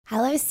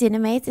Hello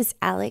Cinemates, it's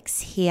Alex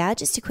here.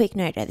 Just a quick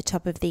note at the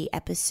top of the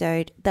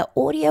episode. The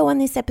audio on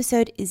this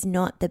episode is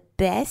not the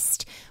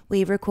best.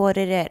 We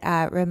recorded it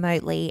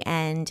remotely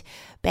and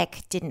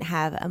Beck didn't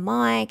have a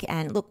mic,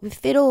 and look, we've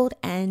fiddled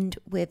and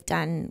we've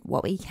done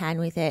what we can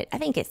with it. I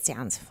think it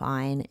sounds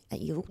fine.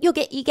 You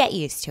get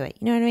used to it,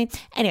 you know what I mean?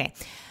 Anyway,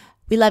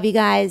 we love you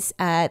guys.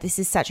 This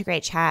is such a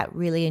great chat.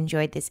 Really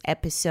enjoyed this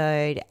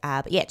episode.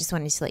 But yeah, just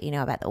wanted to let you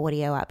know about the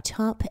audio up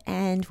top,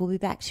 and we'll be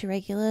back to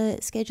regular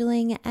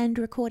scheduling and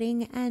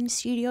recording and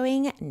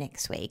studioing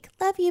next week.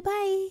 Love you.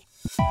 Bye.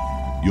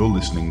 You're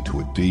listening to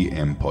a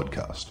DM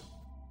podcast.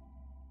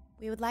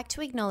 We would like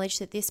to acknowledge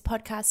that this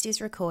podcast is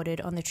recorded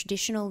on the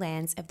traditional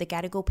lands of the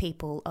Gadigal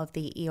people of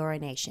the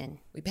Eora Nation.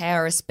 We pay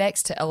our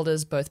respects to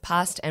elders both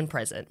past and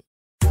present.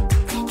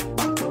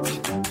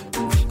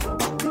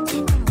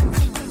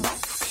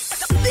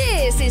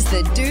 This is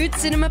the Dude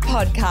Cinema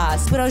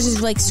Podcast. But I was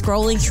just like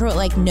scrolling through it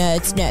like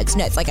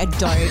nerds. Like I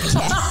don't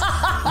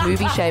care.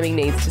 Movie shaming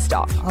needs to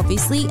stop.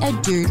 Obviously a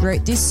dude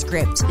wrote this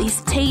script.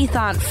 These teeth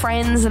aren't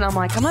friends, and I'm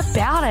like, I'm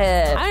about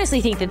it. I honestly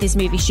think that this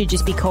movie should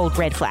just be called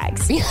Red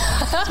Flags.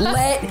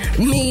 Let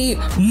me,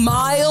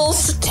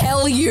 Miles,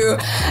 tell you.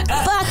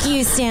 Fuck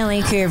you,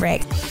 Stanley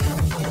Kubrick.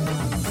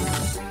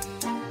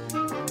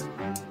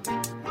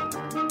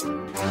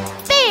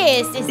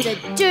 This is the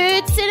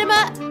Dude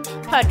Cinema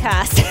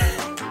Podcast.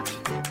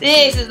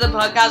 This is the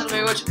podcast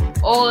where we watch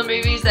all the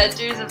movies that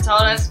dudes have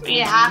told us we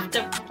have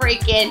to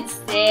freaking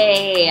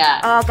see.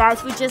 Oh,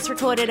 guys, we just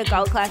recorded a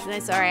gold class, and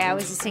I'm sorry, I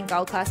was just in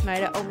gold class mode.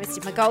 I almost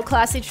did my gold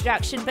class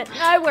introduction, but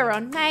no, we're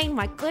on main.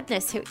 My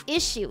goodness, who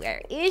is she?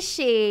 Where is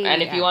she?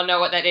 And if you want to know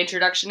what that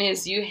introduction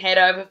is, you head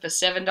over for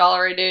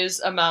 $7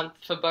 dues a month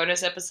for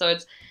bonus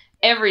episodes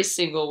every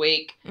single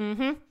week.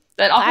 Mm-hmm.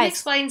 That often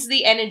explains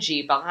the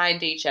energy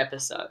behind each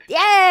episode.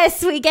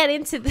 Yes, we get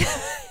into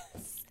this.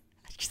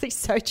 Actually,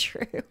 so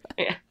true.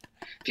 Yeah.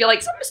 If you're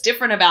like, something's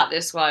different about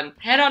this one,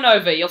 head on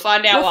over. You'll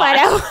find out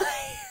why.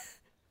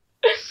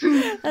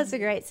 That's a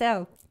great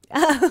sell.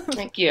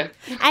 Thank you.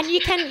 And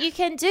you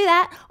can do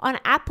that on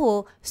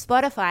Apple,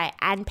 Spotify,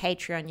 and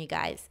Patreon, you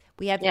guys.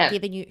 We have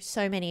given you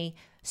so many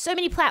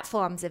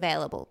platforms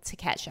available to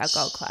catch our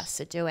gold class.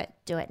 So do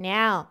it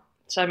now.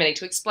 So many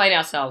to explain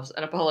ourselves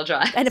and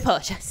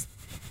apologize.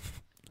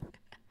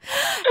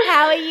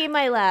 How are you,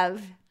 my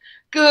love?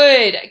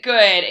 Good.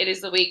 It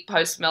is the week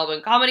post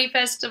Melbourne Comedy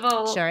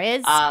Festival. Sure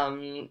is.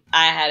 I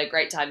had a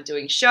great time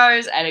doing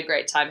shows. I had a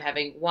great time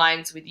having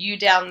wines with you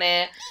down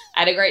there.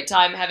 I had a great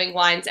time having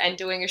wines and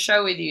doing a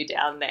show with you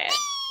down there.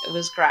 It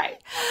was great.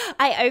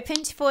 I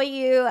opened for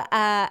you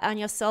on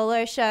your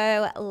solo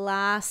show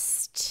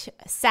last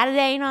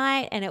Saturday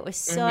night, and it was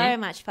so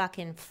much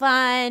fucking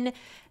fun.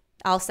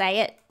 I'll say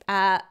it.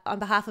 On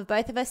behalf of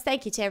both of us,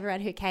 thank you to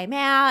everyone who came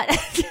out.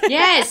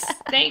 Yes,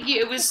 thank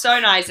you. It was so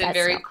nice and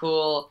very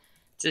cool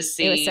to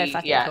see. It was so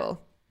fucking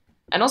cool.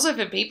 And also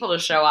for people to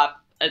show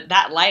up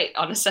that late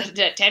on a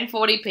Saturday at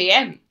 10:40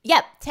 p.m.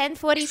 Yep,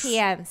 10:40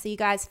 p.m. So you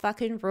guys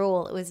fucking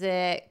rule. It was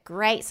a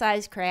great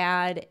sized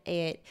crowd.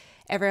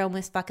 Everyone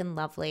was fucking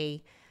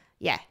lovely.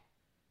 Yeah,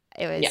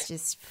 it was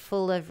just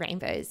full of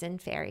rainbows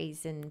and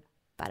fairies and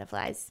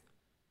butterflies.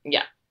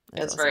 Yeah.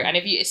 That's awesome. very,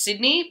 and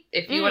Sydney,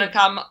 if you want to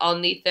come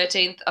on the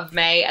 13th of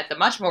May at the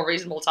much more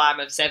reasonable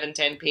time of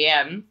 7:10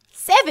 p.m.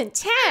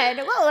 7:10?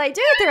 What will I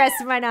do with the rest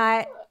of my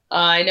night?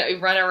 I know, you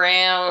run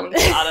around.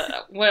 I don't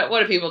know. What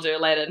do people do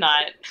late at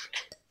night?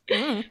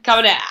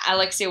 Coming to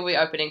Alexia will be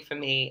opening for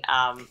me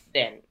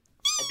then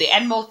at the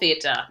Enmore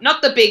Theatre.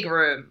 Not the big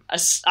room, a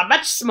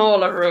much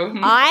smaller room.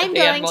 I'm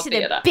going to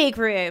the big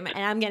room and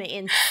I'm going to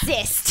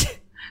insist.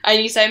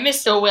 And you say,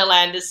 Mr. Will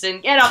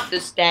Anderson, get off the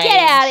stage. Get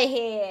out of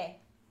here.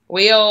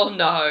 We all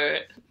know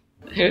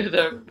who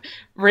the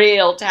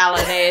real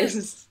talent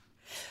is.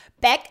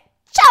 Beck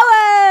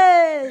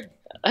Chowan!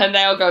 And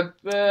they all go,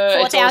 boo.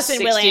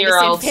 4,000 Will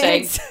Anderson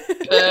fans.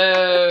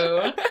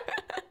 Boo.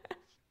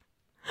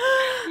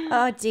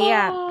 Oh,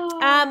 dear.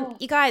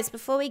 You guys,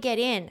 before we get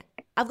in,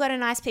 I've got a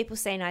nice people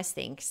say nice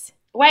things.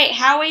 Wait,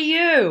 how are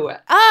you?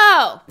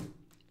 Oh!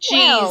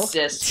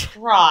 Jesus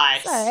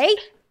Christ. Sorry.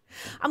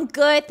 I'm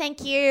good,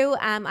 thank you.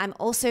 I'm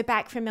also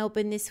back from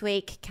Melbourne this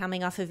week,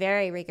 coming off a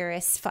very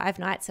rigorous 5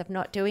 nights of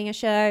not doing a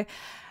show.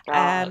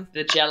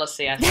 The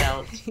jealousy I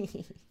felt.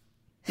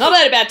 Not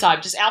at a bad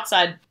time, just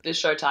outside the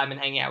show time and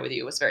hanging out with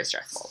you was very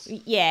stressful.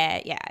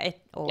 Yeah,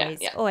 it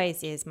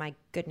always is. My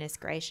goodness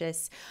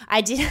gracious.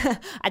 I did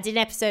an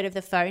episode of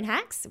the Phone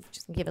Hacks.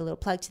 Just give a little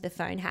plug to the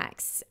Phone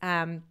Hacks.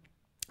 Our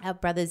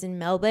brothers in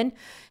Melbourne.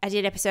 I did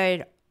an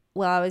episode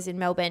while I was in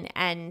Melbourne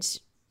and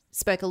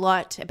spoke a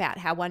lot about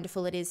how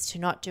wonderful it is to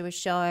not do a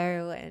show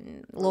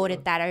and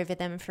lauded that over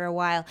them for a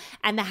while.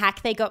 And the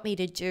hack they got me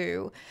to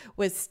do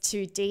was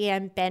to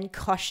DM Ben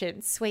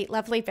Caution, sweet,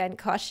 lovely Ben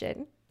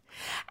Caution.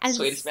 And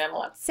Sweetest man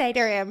alive. Say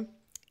to him,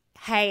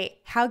 hey,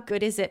 how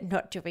good is it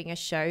not doing a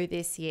show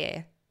this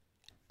year?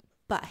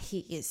 But he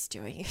is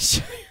doing a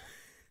show.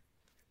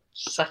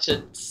 Such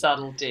a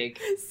subtle dig.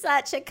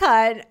 Such a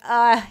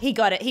cunt. He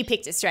got it. He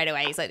picked it straight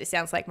away. He's like, this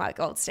sounds like Mike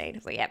Goldstein. I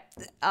was like, yep.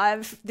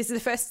 This is the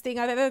first thing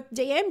I've ever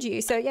DM'd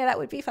you. So, yeah, that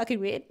would be fucking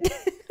weird.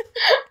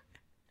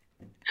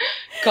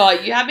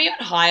 God, you had me on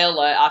high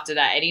alert after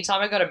that.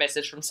 Anytime I got a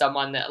message from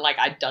someone that, like,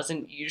 I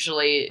doesn't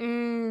usually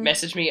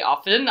message me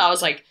often, I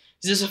was like,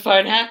 is this a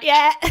phone hack?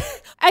 Yeah.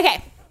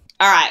 Okay.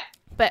 All right.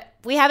 But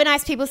we have a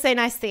nice people say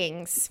nice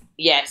things.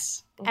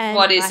 Yes. And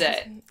what is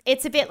it?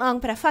 It's a bit long,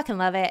 but I fucking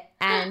love it.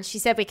 And she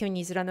said we can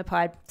use it on the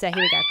pod. So here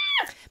we go.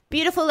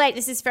 Beautiful lady.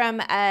 This is from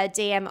a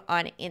DM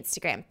on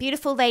Instagram.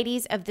 Beautiful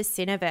ladies of the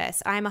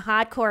Cineverse. I am a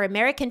hardcore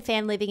American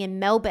fan living in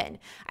Melbourne.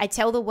 I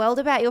tell the world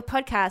about your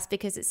podcast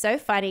because it's so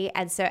funny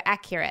and so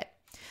accurate.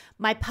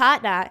 My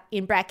partner,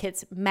 in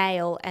brackets,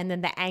 male, and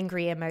then the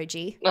angry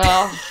emoji.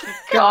 Oh,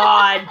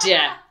 God.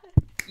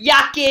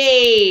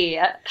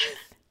 Yucky.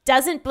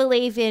 Doesn't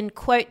believe in,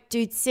 quote,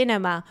 dude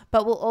cinema,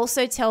 but will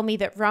also tell me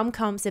that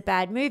rom-coms are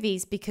bad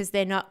movies because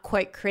they're not,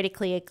 quote,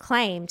 critically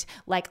acclaimed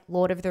like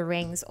Lord of the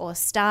Rings or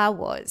Star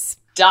Wars.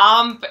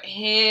 Dump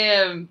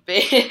him,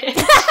 bitch.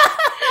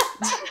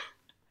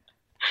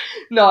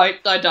 No,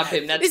 don't dump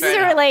him. That's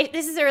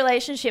This is a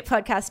relationship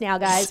podcast now,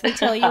 guys. We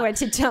tell you when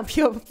to dump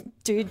your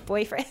dude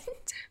boyfriend.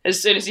 As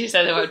soon as you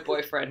say the word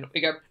boyfriend, we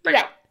go, break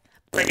up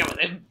with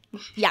him.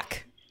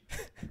 Yuck.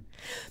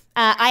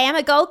 I am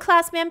a gold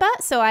class member,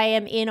 so I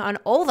am in on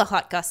all the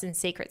hot goss and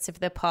secrets of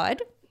the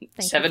pod.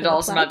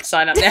 $7 a month,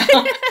 sign up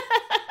now.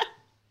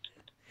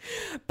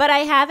 But I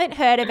haven't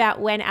heard about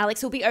when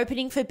Alex will be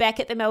opening for Beck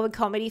at the Melbourne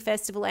Comedy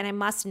Festival, and I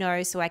must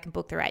know so I can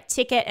book the right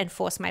ticket and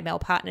force my male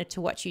partner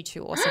to watch you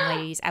two awesome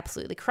ladies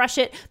absolutely crush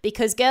it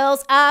because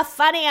girls are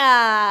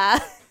funnier.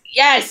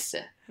 Yes.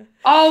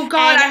 Oh,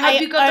 God, I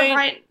hope you got the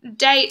right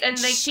date. And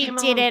she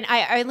didn't.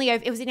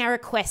 It was in our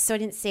request, so I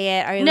didn't see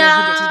it. I only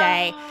opened it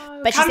today.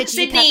 But come to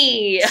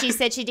Sydney. She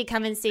said she did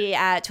come and see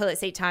Toilet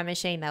Seat Time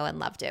Machine, though, and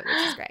loved it,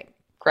 which is great.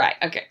 Great.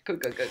 Okay.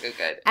 Good.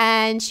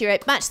 And she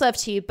wrote, much love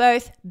to you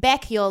both.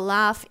 Beck, your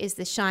laugh is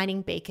the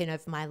shining beacon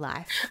of my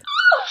life.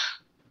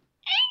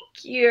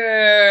 Thank you.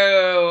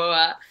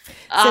 So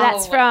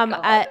that's from,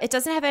 it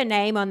doesn't have her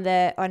name on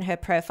her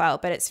profile,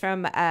 but it's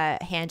from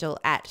a handle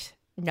at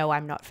No,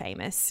 I'm Not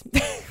Famous,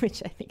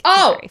 which I think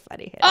is a very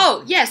funny handle.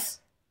 Oh, yes.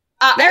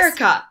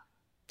 Erica.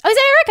 Oh, is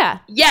that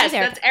Erica? Yes,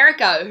 that's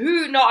Erica,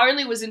 who not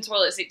only was in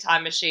Toilet Seat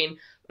Time Machine,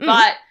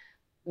 but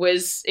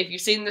was, if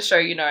you've seen the show,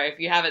 you know, if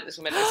you haven't, this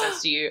will make no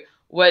sense to you,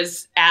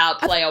 was our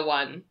Player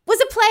One.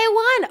 Was it Player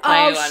One?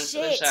 Player One for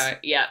the show,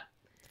 yeah.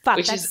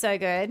 Fuck, that's so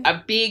good.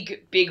 A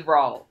big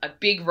role.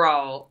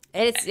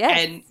 It's,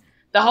 yes. And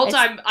the whole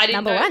time, I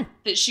didn't know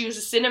that she was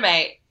a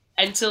cinemate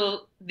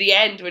until the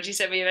end when she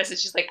sent me a message.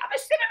 She's like, I'm a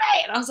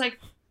cinemate. And I was like,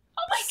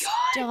 oh my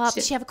God. Stop.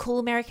 Does she have a cool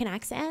American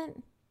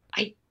accent?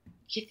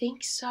 You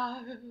think so?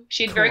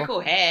 She had very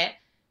cool hair.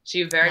 She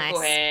had very cool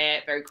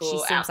hair, very cool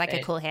outfit. She seems like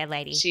a cool hair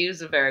lady. She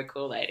was a very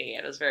cool lady,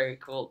 and it was very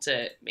cool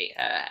to meet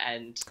her,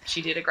 and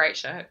she did a great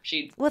show.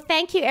 Well,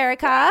 thank you,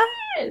 Erica.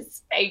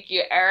 Yes, thank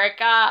you,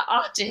 Erica.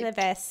 Oh, you're the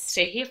best.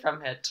 To hear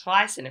from her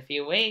twice in a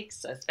few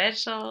weeks, so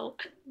special.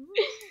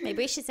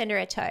 Maybe we should send her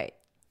a tote.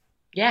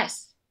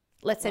 Yes.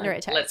 Let's send her a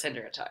tote.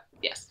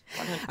 Yes.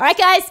 100%. All right,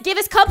 guys, give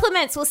us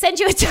compliments. We'll send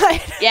you a tote.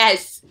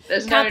 Yes.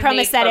 There's Can't no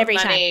promise need that for every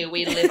money. time.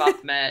 We live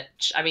off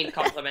merch. I mean,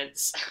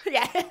 compliments.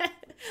 Yeah.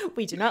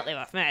 We do not live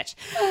off merch.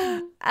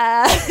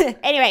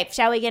 Anyway,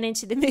 shall we get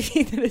into the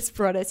movie that has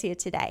brought us here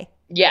today?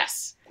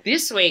 Yes.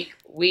 This week,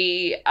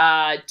 we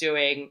are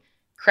doing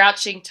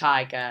Crouching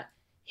Tiger,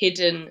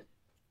 Hidden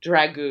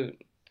Dragoon.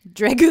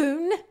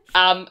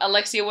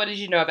 Alexia, what did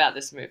you know about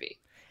this movie?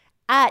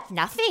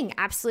 Nothing.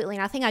 Absolutely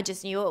nothing. I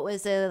just knew it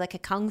was a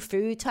kung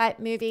fu type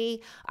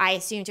movie. I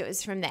assumed it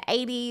was from the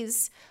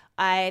 80s.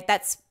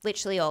 That's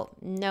literally all.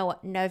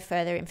 No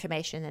further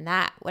information than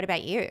that. What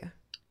about you?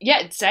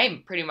 Yeah,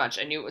 same, pretty much.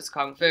 I knew it was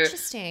kung fu.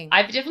 Interesting.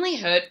 I've definitely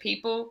heard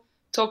people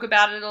talk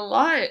about it a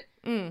lot.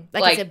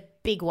 Like it's a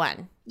big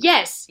one.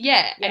 Yes,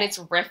 yeah. And it's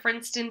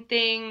referenced in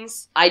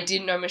things. I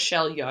didn't know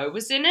Michelle Yeoh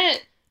was in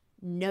it.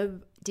 No,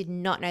 did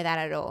not know that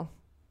at all.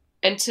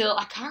 Until,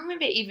 I can't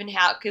remember even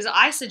how, because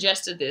I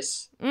suggested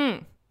this.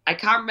 I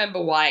can't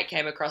remember why it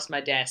came across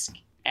my desk.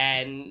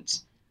 And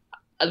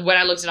when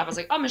I looked it up, I was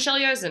like, oh, Michelle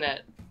Yeoh's in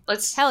it.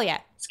 Hell yeah.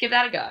 Let's give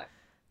that a go.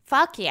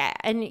 Fuck yeah.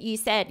 And you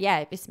said,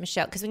 yeah, it's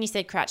Michelle. Because when you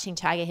said Crouching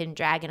Tiger, Hidden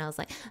Dragon, I was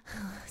like,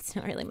 oh, it's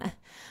not really my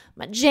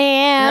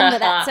jam. But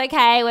that's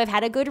okay. We've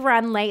had a good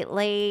run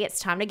lately. It's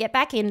time to get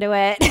back into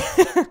it.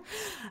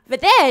 But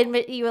then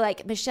you were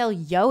like, Michelle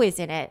Yeoh is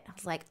in it. I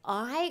was like,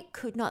 I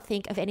could not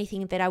think of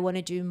anything that I want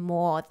to do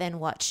more than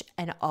watch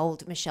an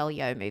old Michelle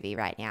Yeoh movie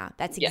right now.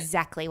 That's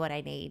exactly what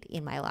I need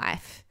in my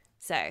life.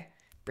 So,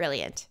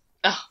 brilliant.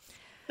 Oh,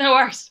 no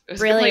worries. It was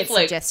brilliant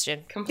complete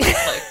suggestion. Complete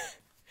fluke.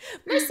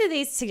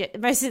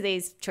 Most of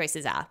these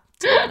choices are,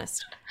 to be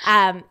honest.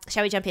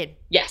 Shall we jump in?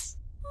 Yes.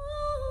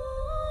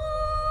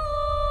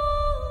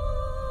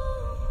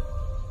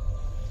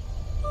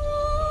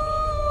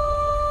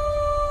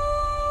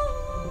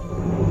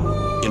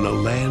 In a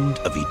land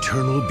of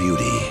eternal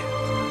beauty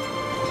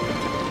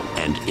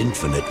and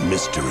infinite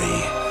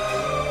mystery,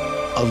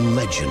 a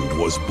legend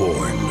was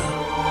born.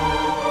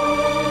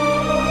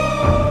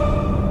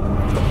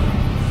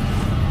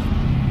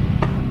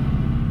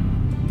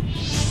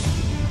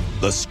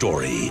 The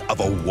story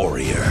of a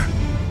warrior.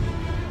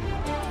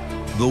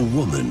 The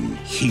woman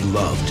he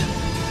loved.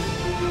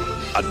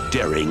 A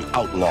daring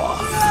outlaw.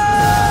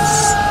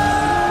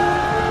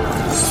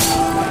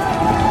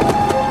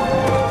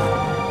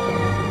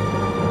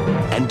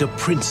 And a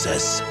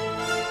princess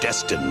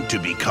destined to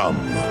become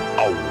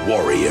a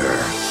warrior.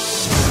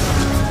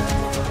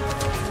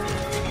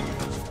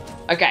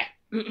 Okay.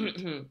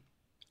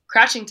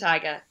 Crouching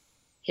Tiger,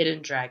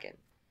 Hidden Dragon.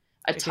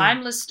 A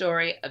timeless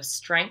story of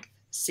strength,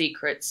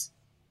 secrets,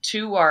 and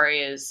two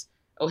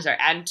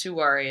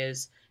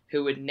warriors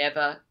who would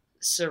never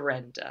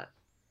surrender.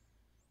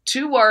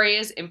 Two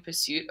warriors in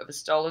pursuit of a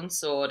stolen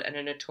sword and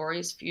a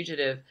notorious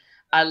fugitive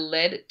are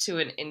led to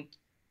an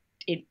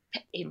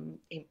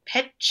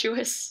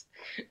impetuous,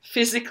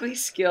 physically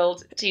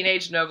skilled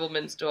teenage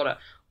nobleman's daughter.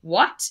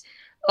 What?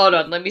 Hold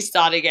on, let me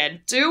start again.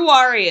 Two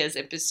warriors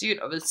in pursuit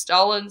of a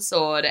stolen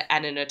sword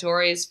and a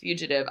notorious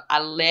fugitive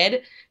are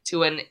led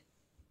to an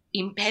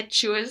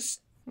impetuous,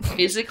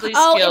 physically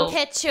skilled... Oh,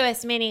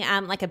 impetuous, meaning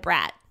like a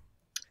brat.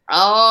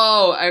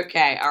 Oh,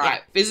 okay. All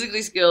right. Yeah.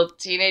 Physically skilled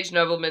teenage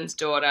nobleman's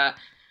daughter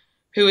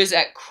who is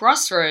at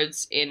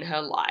crossroads in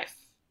her life.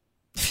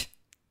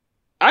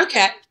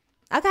 Okay.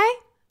 Okay.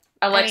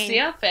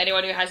 Alexia, for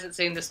anyone who hasn't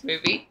seen this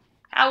movie,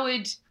 how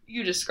would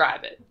you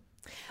describe it?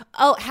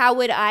 Oh, how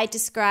would I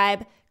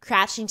describe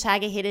Crouching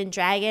Tiger, Hidden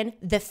Dragon,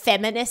 the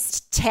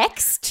feminist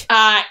text?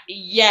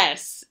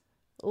 Yes.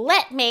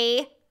 Let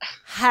me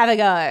have a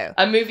go.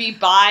 A movie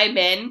by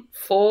men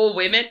for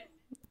women.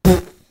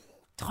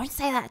 Don't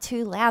say that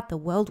too loud. The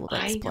world will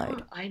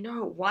explode. I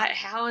know. Why?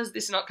 How has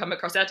this not come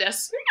across our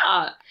desk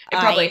sooner? It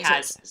probably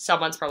has.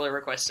 Someone's probably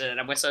requested it,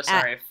 and we're so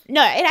sorry.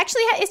 No, it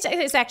actually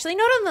it's actually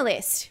not on the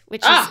list,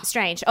 which is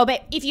strange. Oh,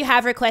 but if you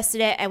have requested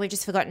it and we've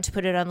just forgotten to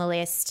put it on the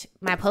list,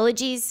 my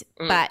apologies.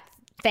 But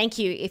thank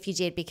you if you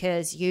did,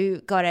 because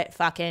you got it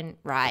fucking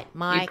right.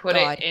 My you put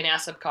God. it in our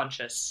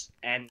subconscious,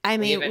 and I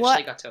mean, we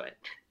eventually got to it.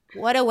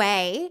 What a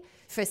way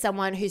for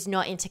someone who's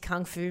not into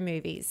kung fu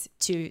movies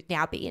to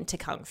now be into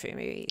kung fu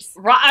movies.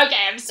 Right,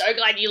 okay, I'm so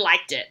glad you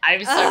liked it. I'm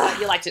so glad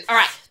you liked it. All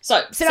right,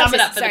 so sum it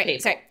up for the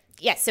people.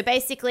 So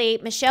basically,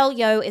 Michelle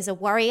Yeoh is a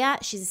warrior.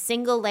 She's a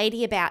single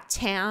lady about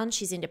town.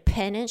 She's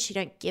independent. She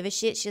don't give a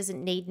shit. She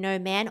doesn't need no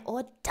man.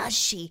 Or does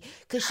she?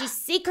 Because she's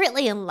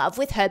secretly in love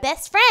with her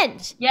best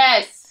friend.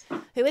 Yes.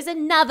 Who is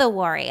another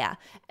warrior.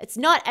 It's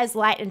not as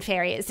light and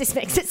fairy as this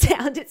makes it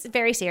sound. It's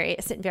very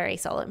serious and very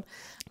solemn.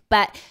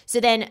 But so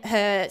then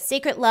her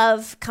secret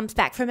love comes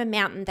back from a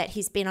mountain that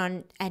he's been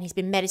on, and he's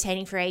been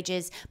meditating for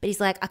ages. But he's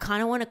like, I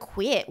kind of want to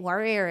quit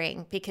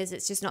warrioring because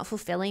it's just not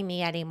fulfilling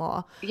me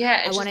anymore.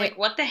 Yeah, it's just like,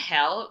 what the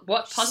hell?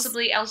 What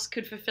possibly else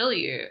could fulfill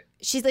you?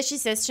 She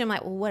says to him,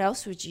 like, well, what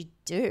else would you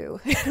do?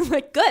 I'm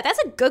like, good. That's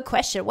a good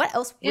question. What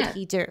else would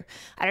he do?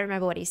 I don't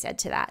remember what he said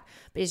to that.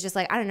 But he's just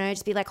like, I don't know,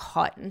 just be like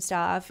hot and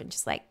stuff and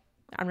just like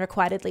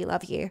unrequitedly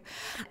love you.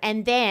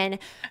 And then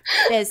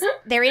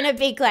they're in a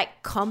big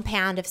like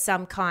compound of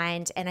some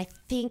kind, and I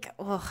think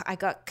I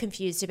got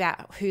confused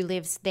about who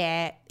lives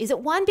there. Is it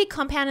one big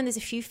compound and there's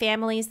a few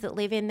families that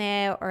live in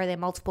there, or are there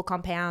multiple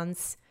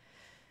compounds?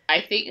 I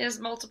think there's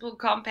multiple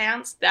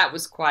compounds. That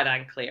was quite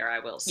unclear, I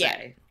will say.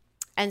 Yeah.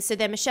 And so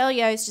then Michelle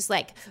Yeoh's just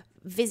like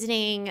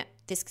visiting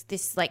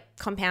this like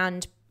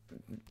compound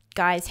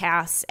guy's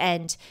house,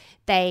 and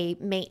they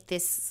meet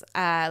this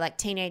like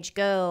teenage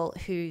girl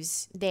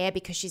who's there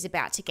because she's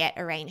about to get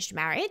arranged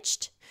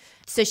marriage.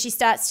 So she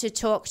starts to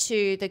talk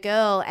to the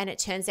girl, and it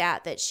turns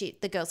out that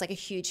the girl's like a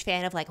huge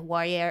fan of like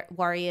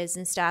warriors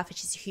and stuff, and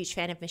she's a huge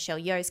fan of Michelle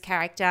Yeoh's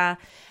character.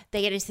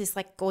 They get into this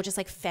like gorgeous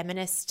like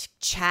feminist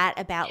chat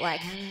about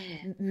like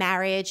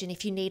marriage and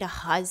if you need a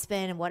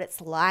husband and what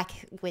it's like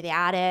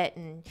without it,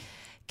 and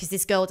because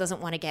this girl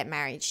doesn't want to get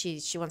married. She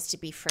wants to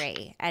be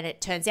free. And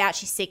it turns out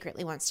she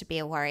secretly wants to be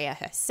a warrior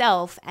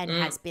herself, and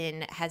has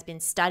been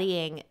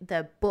studying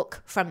the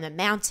book from the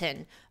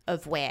mountain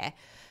of where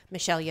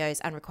Michelle Yeoh's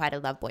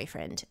unrequited love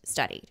boyfriend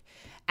studied.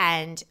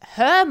 And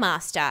her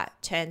master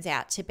turns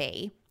out to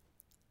be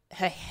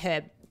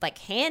her like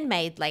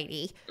handmaid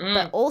lady,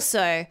 but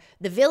also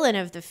the villain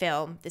of the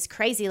film, this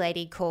crazy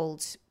lady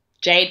called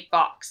Jade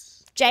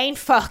Fox. Jane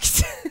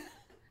Fox.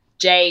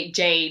 Jade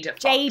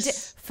Fox. Jade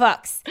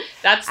Fox.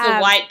 That's the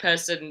white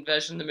person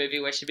version of the movie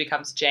where she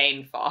becomes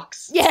Jane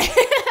Fox. Yeah.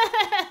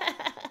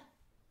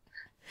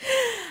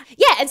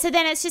 Yeah, and so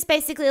then it's just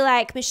basically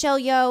like Michelle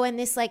Yeoh and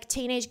this like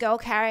teenage girl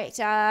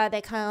character.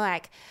 They're kind of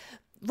like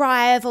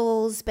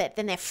rivals, but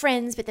then they're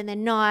friends, but then they're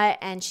not.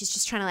 And she's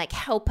just trying to like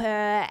help her.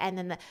 And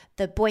then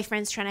the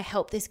boyfriend's trying to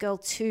help this girl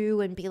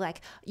too, and be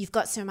like, you've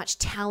got so much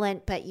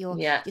talent, but you're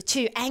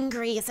too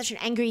angry. You're such an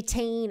angry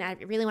teen. I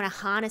really want to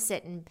harness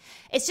it. And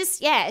it's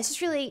just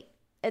really,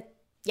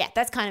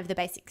 that's kind of the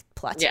basic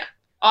plot. Yeah.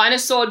 Oh, and a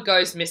sword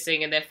goes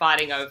missing, and they're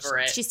fighting over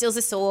it. She steals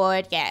a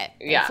sword. Yeah.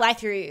 Fly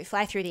through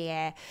the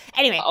air.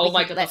 Anyway. Oh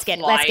my God. Let's get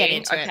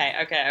into it.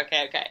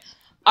 Okay.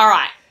 All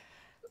right.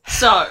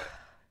 So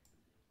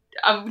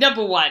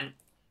number one,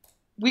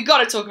 we got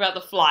to talk about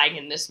the flying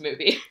in this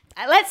movie.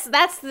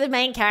 That's the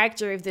main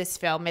character of this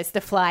film is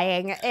the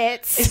flying.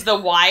 It's the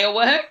wire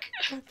work.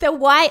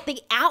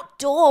 The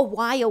outdoor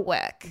wire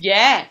work.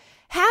 Yeah.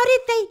 How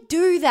did they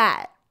do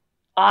that?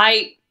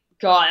 I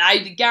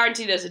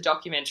guarantee there's a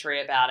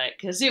documentary about it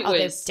because it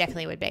was there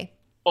definitely would be.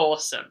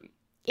 Awesome.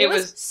 It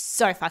was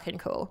so fucking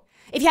cool.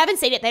 If you haven't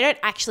seen it, they don't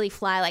actually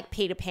fly like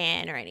Peter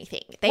Pan or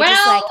anything. They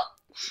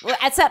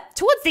it's up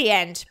towards the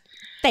end.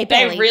 They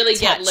really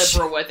touch. get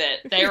liberal with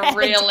it. They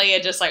really are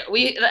just like,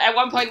 at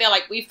one point they're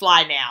like, we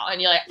fly now.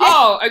 And you're like,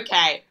 oh,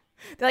 okay.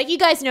 They're like, you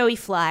guys know we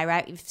fly,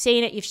 right? You've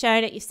seen it, you've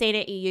shown it, you've seen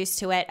it, you're used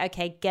to it.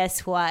 Okay,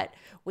 guess what?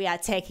 We are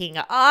taking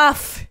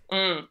off.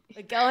 We're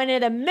going to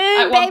the moon,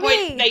 At one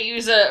point, they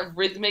use a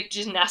rhythmic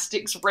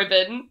gymnastics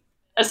ribbon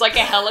as like a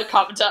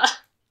helicopter.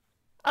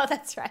 Oh,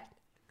 that's right.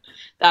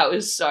 That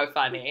was so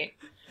funny.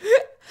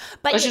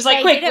 But she's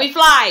like, quick, we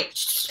fly.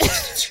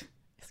 What?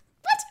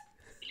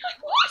 You're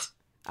like, what?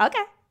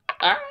 Okay.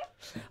 All right.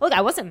 Look,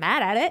 I wasn't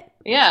mad at it.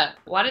 Yeah.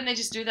 Why didn't they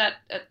just do that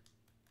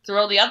through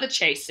all the other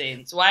chase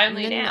scenes? Why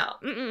only now?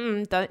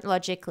 Don't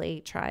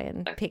logically try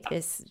and pick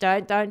this.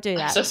 Don't do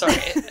that. I'm so sorry.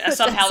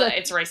 Somehow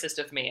it's racist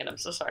of me, and I'm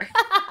so sorry.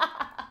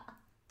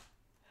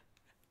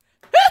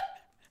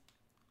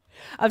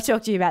 I've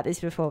talked to you about this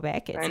before,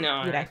 Beck. I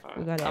know.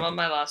 I'm on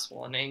my last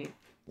warning.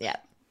 Yeah.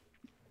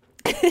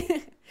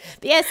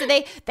 But yeah, so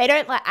they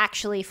don't like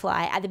actually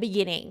fly at the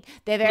beginning.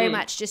 They very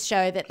much just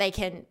show that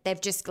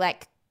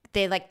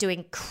they're like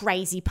doing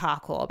crazy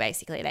parkour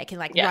basically. They can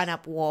run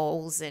up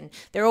walls and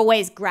they're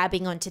always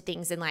grabbing onto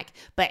things and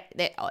but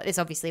there's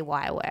obviously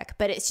wire work.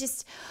 But it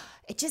just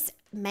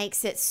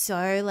makes it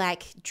so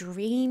like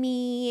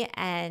dreamy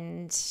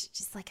and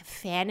just like a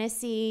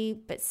fantasy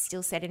but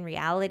still set in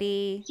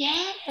reality.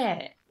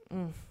 Yeah.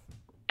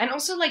 And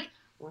also like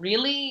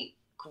really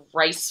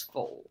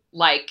graceful.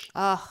 Like,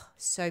 oh,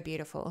 so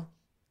beautiful.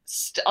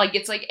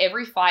 It's like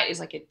every fight is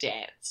like a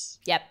dance.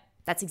 Yep,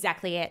 that's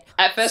exactly it.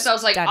 At first I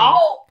was like, Stunning.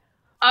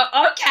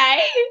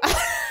 okay.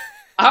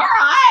 All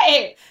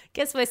right.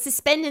 Guess we're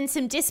suspending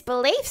some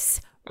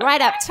disbeliefs right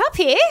up top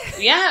here.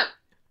 Yeah.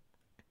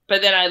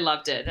 But then I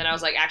loved it. Then I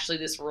was like, actually,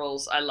 this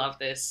rules. I love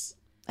this.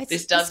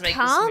 This does make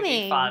calming. This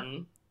movie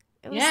fun.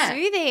 It was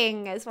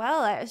soothing as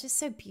well. It was just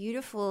so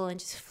beautiful and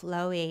just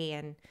flowy,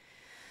 and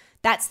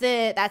that's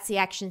the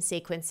action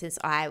sequences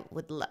I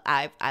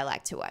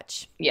like to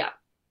watch. Yeah.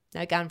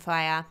 No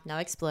gunfire, no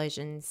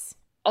explosions.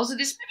 Also,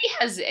 this movie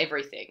has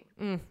everything.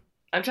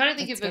 I'm trying to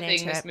think of the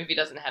thing this it. movie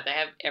doesn't have. They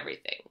have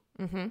everything.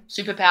 Mm-hmm.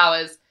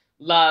 Superpowers,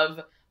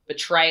 love,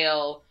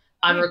 betrayal,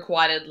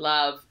 unrequited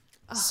love,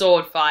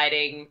 sword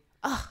fighting,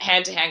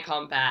 hand-to-hand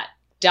combat,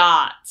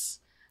 darts,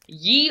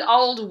 ye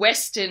old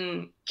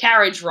Western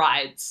carriage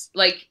rides,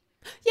 like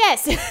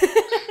yes,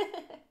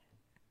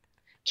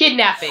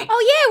 kidnapping.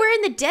 Oh yeah, we're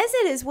in the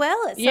desert as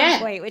well at some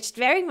point, which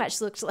very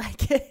much looked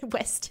like a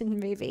Western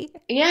movie.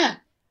 Yeah.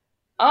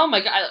 Oh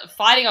my god,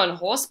 fighting on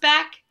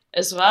horseback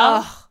as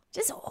well. Oh,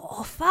 just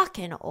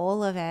fucking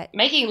all of it.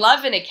 Making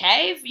love in a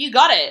cave, you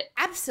got it.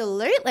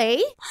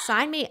 Absolutely,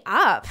 sign me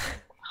up.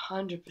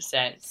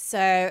 100%.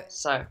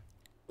 So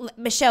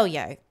Michelle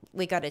Yeoh,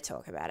 we got to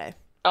talk about her.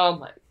 Oh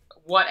my,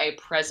 what a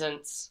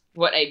presence,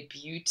 what a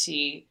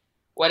beauty,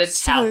 what a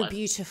talent. So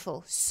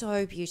beautiful,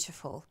 so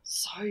beautiful.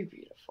 So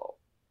beautiful.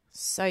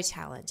 So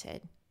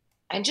talented.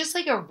 And just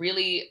like a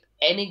really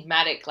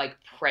enigmatic like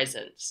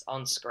presence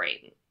on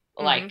screen.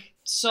 Like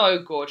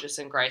so gorgeous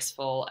and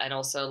graceful, and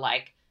also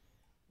like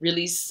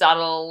really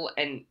subtle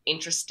and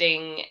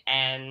interesting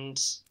and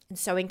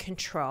so in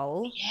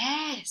control.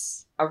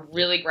 Yes. A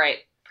really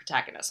great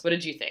protagonist. What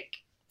did you think?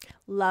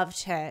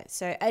 Loved her.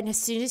 So, and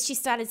as soon as she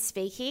started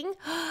speaking,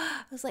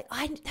 I was like,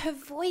 I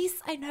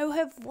know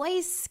her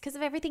voice because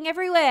of Everything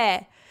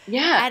Everywhere.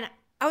 Yeah. And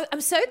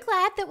I'm so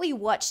glad that we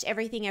watched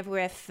Everything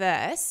Everywhere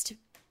first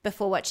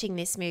before watching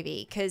this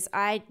movie, because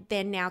I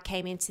then now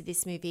came into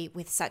this movie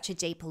with such a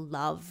deep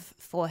love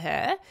for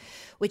her,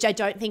 which I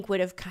don't think would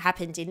have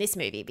happened in this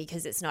movie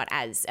because it's not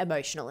as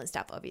emotional and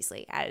stuff,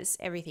 obviously, as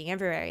Everything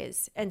Everywhere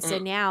is. And so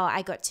now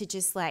I got to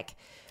just like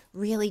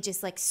really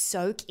just like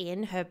soak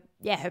in her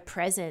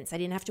presence. I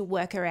didn't have to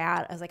work her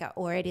out. I was like, I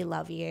already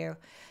love you.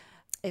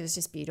 It was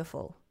just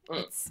beautiful.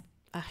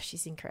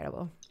 She's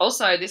incredible.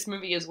 Also, this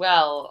movie as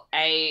well,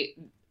 a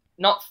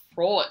not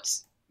fraught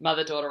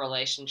mother-daughter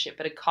relationship,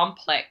 but a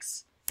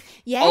complex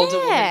older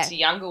woman to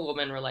younger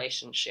woman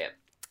relationship.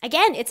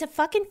 Again, it's a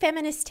fucking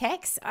feminist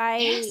text.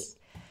 I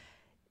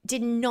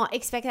did not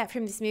expect that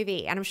from this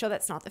movie, and I'm sure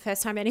that's not the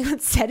first time anyone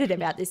said it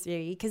about this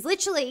movie, because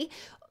literally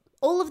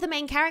all of the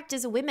main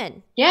characters are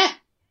women. Yeah.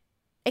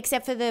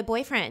 Except for the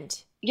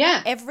boyfriend.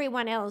 Yeah.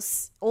 Everyone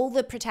else, all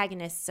the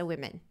protagonists are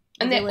women.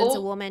 And they're all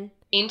a woman.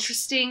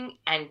 Interesting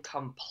and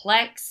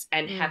complex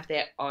and have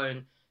their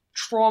own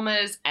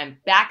traumas and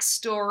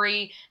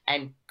backstory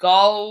and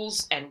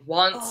goals and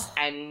wants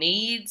and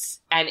needs,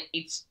 and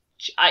it's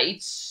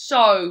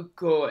so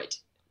good.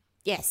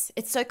 Yes,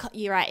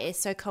 you're right, it's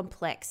so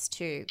complex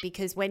too,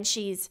 because when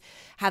she's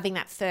having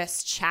that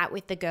first chat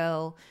with the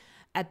girl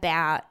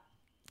about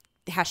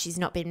how she's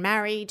not been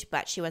married,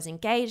 but she was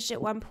engaged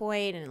at one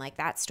point, and like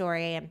that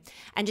story,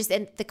 and just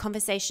and the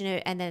conversation,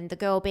 and then the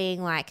girl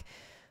being like,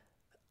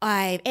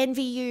 I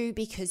envy you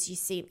because you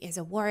seem as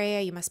a warrior,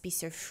 you must be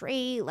so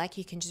free, like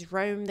you can just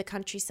roam the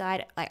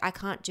countryside. Like I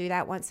can't do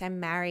that once I'm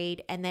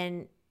married. And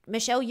then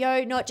Michelle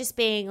Yeoh not just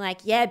being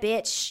like, yeah,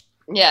 bitch,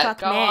 Yeah, fuck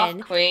go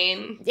men. off,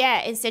 queen.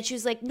 Yeah, instead she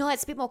was like, no,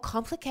 it's a bit more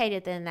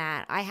complicated than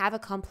that. I have a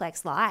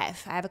complex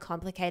life. I have a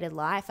complicated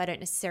life. I don't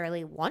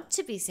necessarily want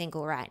to be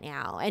single right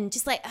now. And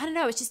just like, I don't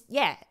know, it's just,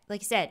 yeah,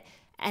 like you said,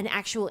 an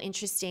actual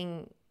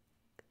interesting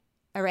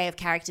array of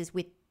characters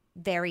with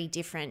very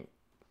different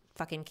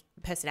fucking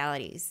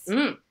personalities.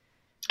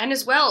 And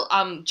as well,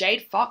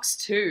 Jade Fox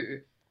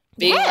too,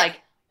 being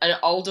like an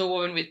older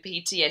woman with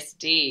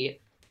PTSD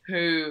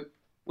who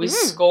was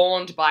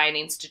scorned by an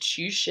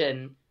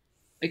institution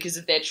because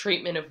of their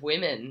treatment of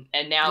women,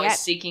 and now is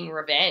seeking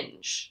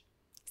revenge.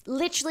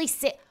 Literally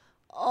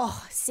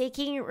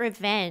seeking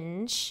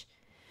revenge.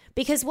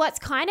 Because what's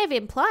kind of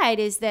implied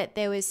is that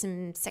there was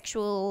some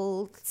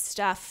sexual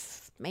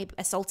stuff, maybe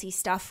assaulty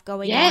stuff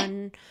going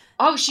on.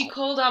 Oh, she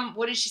called,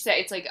 what did she say?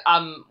 It's like,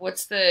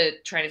 what's the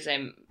trainer's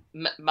name?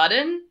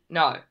 Mudden?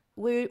 No.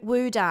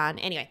 Woodan.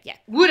 Anyway, yeah.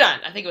 Woodan.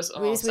 I think it was,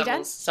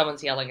 Woodan?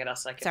 someone's yelling at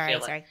us. I can feel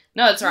it. Sorry.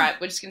 No, it's all right.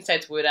 We're just going to say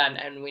it's Woodan,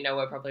 and we know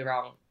we're probably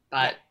wrong.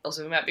 But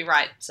also we might be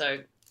right, so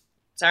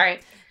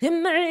sorry. You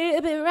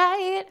might be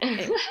right.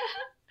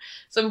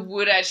 So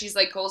Woodan, she's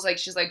like,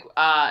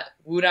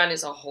 Woodan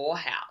is a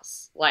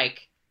whorehouse.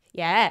 Like,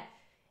 yeah.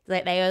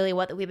 Like they only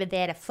want the women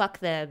there to fuck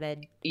them,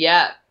 and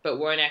yeah, but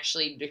won't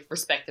actually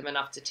respect them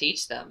enough to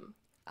teach them.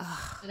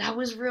 That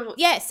was real.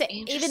 Yeah, so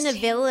even the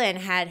villain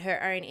had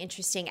her own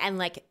interesting and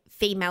like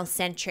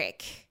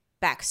female-centric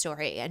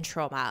backstory and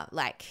trauma.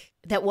 Like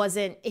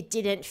it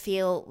didn't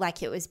feel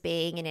like it was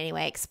being in any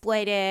way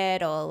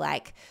exploited or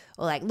like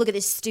look at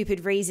this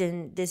stupid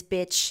reason this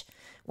bitch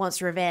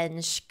wants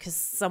revenge because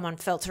someone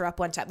felt her up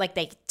one time. Like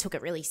they took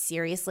it really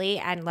seriously,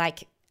 and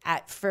like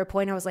for a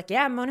point I was like,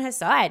 yeah, I'm on her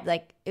side.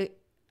 Like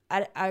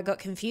I got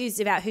confused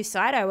about whose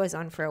side I was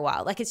on for a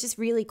while. Like it's just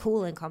really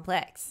cool and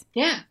complex.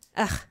 Yeah.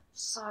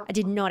 I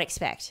did not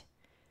expect.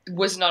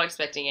 Was not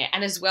expecting it.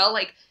 And as well,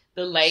 like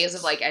the layers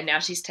of like, and now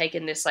she's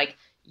taken this like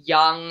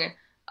young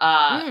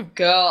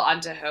girl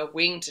under her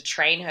wing to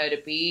train her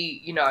to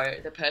be, you know,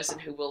 the person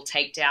who will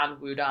take down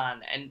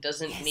Woodan and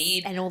doesn't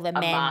need and all the a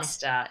men.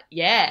 master.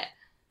 Yeah.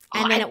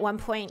 And then at one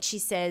point she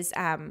says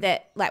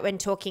that like when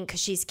talking,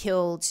 because she's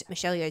killed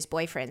Michelle Yeoh's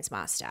boyfriend's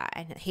master,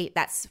 and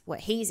that's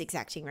what he's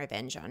exacting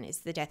revenge on, is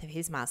the death of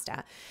his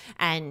master.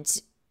 And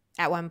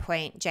at one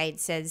point Jade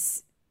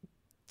says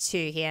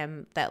to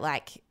him that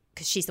like,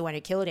 because she's the one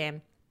who killed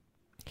him,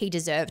 he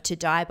deserved to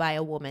die by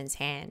a woman's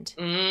hand.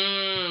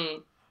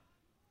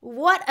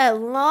 What a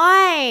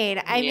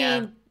line. I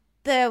mean,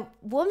 the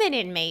woman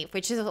in me,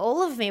 which is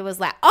all of me, was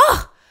like,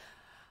 oh,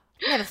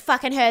 never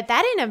fucking heard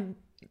that in a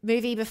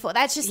movie before.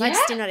 That's just, I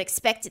just did not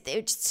expect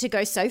it to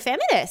go so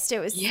feminist. It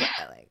was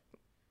like,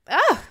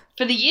 oh.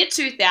 For the year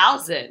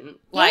 2000.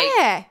 Like,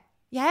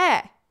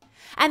 yeah.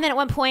 And then at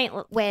one point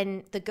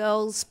when the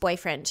girl's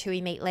boyfriend, who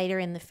we meet later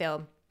in the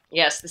film.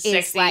 Yes, the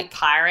sexy like,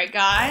 pirate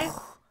guy.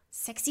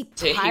 Sexy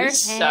pirate. Dude, he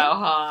was so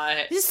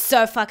hot. He was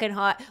so fucking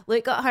hot.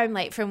 Luke got home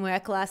late from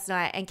work last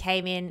night and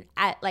came in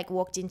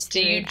walked into the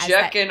room. Do you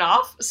jerking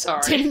off?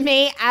 Sorry. To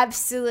me,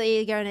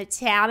 absolutely going to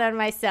town on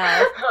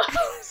myself.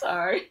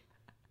 Sorry.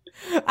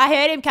 I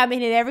heard him come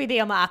in and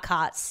everything. I'm like, I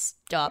can't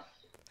stop.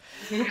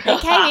 He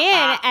came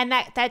in and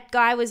that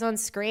guy was on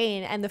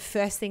screen, and the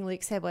first thing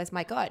Luke said was,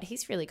 my God,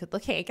 he's really good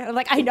looking. And I'm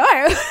like, I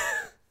know.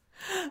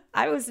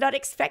 I was not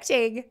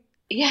expecting.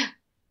 Yeah.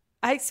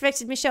 I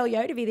expected Michelle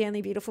Yeoh to be the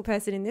only beautiful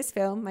person in this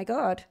film. My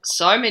God.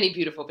 So many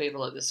beautiful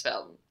people in this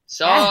film.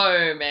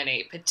 So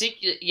many.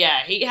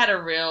 He had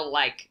a real,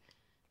 like,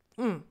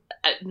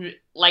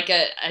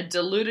 a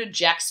deluded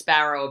Jack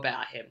Sparrow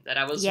about him that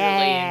I was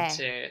really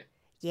into.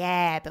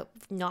 Yeah, but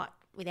not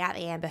without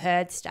the Amber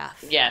Heard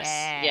stuff. Yes.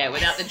 Yeah,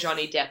 without the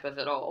Johnny Depp of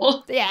it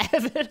all. Yeah,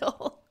 of it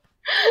all.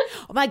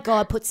 Oh my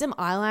God, put some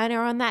eyeliner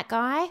on that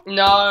guy.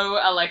 No,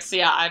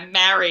 Alexia, I'm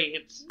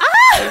married.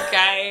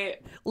 Okay.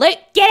 Luke,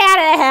 get out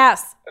of the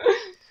house.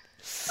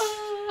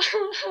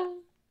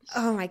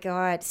 Oh my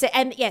God. So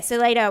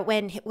later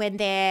when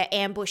they're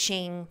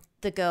ambushing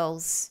the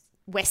girls'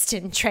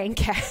 Western train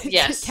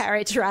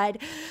carriage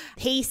ride,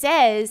 he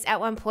says at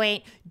one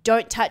point,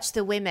 don't touch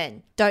the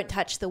women. Don't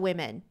touch the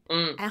women.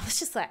 And I was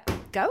just like,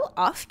 go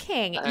off,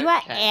 King. Okay. You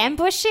are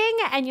ambushing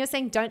and you're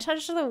saying don't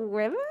touch the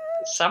women?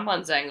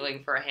 Someone's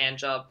angling for a hand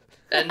job.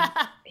 And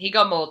he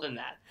got more than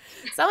that.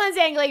 Someone's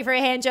angling for a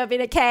hand job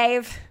in a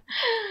cave.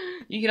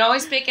 You can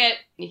always pick it.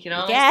 You can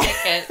always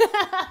pick it.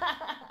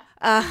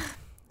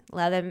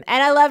 Love them.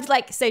 And I loved,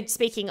 like, so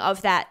speaking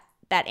of that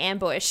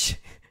ambush,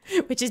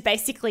 which is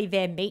basically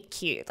their meet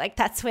cute. Like,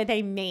 that's where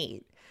they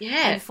meet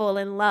and fall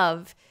in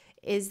love,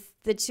 is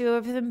the two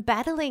of them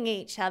battling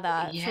each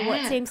other for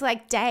what seems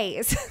like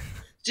days.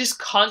 Just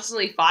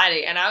constantly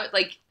fighting. And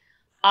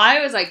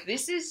I was like,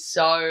 this is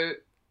so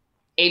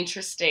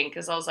interesting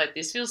because I was like,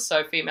 this feels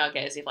so female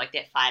gay, as if like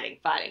they're fighting.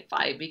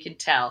 But you can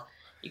tell.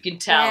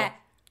 Yeah.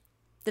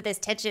 That there's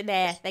tension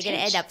there. They're going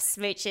to end tension. up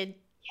smooching.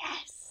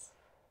 Yes.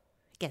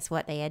 Guess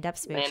what? They end up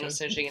They end up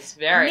smooching. smooching. It's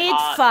very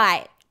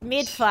hot.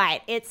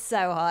 Mid-fight. It's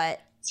so hot.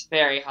 It's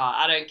very hot.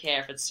 I don't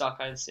care if it's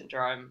Stockholm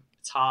Syndrome.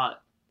 It's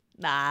hot.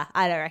 Nah,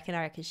 I don't reckon.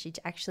 I reckon she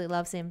actually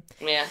loves him.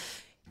 Yeah.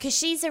 Because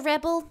she's a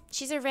rebel.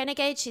 She's a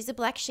renegade. She's a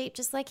black sheep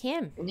just like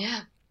him.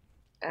 Yeah.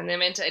 And they're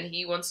meant to, and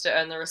he wants to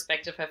earn the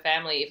respect of her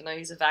family, even though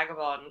he's a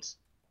vagabond.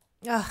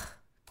 Ugh.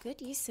 Good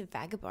use of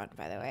vagabond,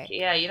 by the way.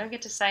 Yeah, you don't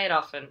get to say it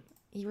often.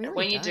 You really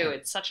When you don't. do,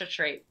 it's such a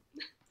treat.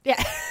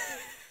 Yeah.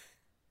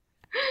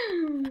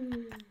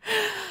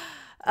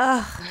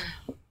 Ugh.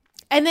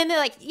 And then they're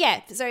like,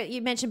 yeah, so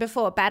you mentioned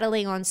before,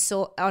 battling on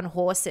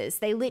horses.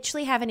 They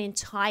literally have an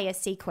entire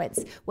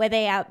sequence where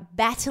they are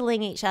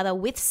battling each other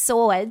with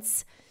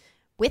swords,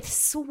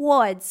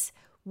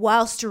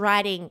 whilst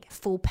riding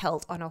full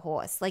pelt on a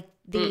horse. Like,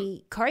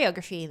 the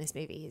choreography in this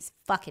movie is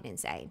fucking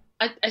insane.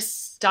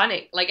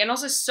 Stunning. Like, and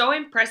also so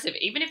impressive.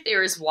 Even if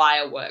there is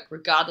wire work,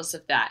 regardless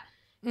of that,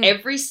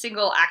 every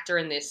single actor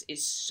in this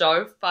is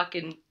so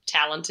fucking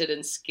talented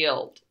and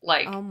skilled.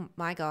 Like, Oh,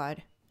 my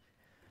God.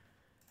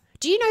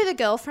 Do you know the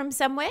girl from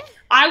somewhere?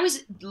 I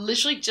was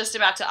literally just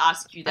about to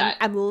ask you that.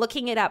 I'm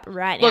looking it up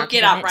right now. Look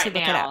it 'cause I up meant to right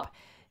look it now. up.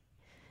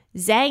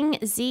 Zhang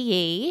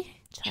Ziyi.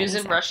 She was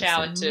in Chinese Rush actress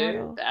Hour and too.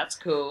 model. That's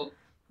cool.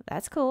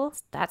 That's cool.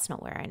 That's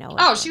not where I know her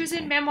Oh, from, she was so.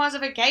 in Memoirs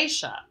of a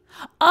Geisha.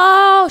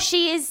 Oh,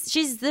 she's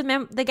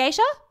the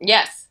geisha?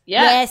 Yes.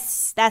 Yeah.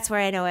 Yes, that's where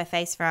I know her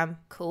face from.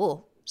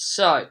 Cool.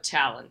 So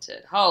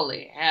talented.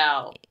 Holy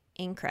hell.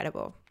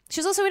 Incredible. She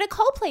was also in a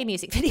Coldplay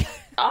music video.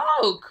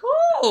 Oh,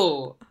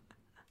 cool.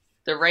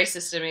 The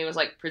racist in me was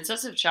like,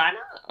 Princess of China?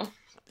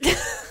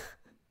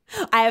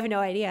 I have no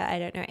idea. I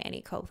don't know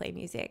any Coldplay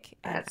music.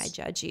 And That's- I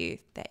judge you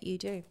that you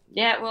do.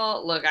 Yeah,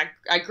 well, look,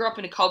 I grew up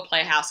in a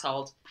Coldplay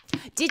household.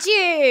 Did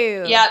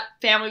you? Yeah,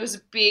 family was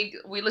big.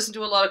 We listened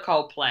to a lot of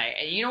Coldplay.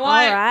 And you know All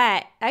what?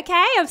 right.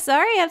 Okay, I'm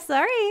sorry.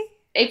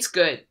 It's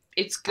good.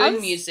 It's good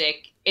I'm-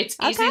 music. It's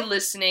easy Okay.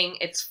 listening.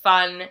 It's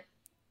fun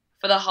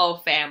for the whole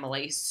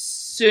family.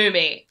 Sue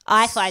me.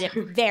 I find it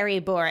very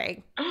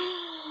boring.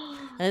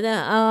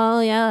 Oh,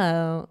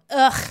 yeah.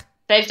 Ugh.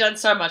 They've done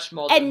so much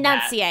more than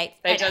Enunciate.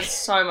 that. They've done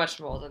so much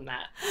more than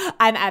that.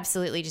 I'm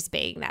absolutely just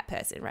being that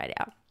person right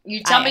now.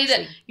 You tell I me that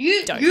actually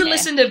you don't you care.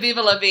 listen to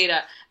Viva La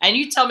Vida and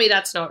you tell me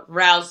that's not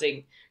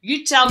rousing.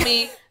 You tell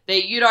me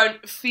that you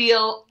don't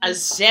feel a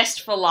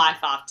zest for life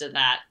after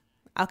that.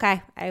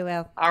 Okay, I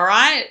will. All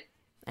right?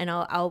 And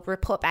I'll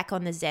report back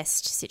on the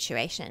Zest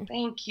situation.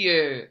 Thank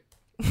you.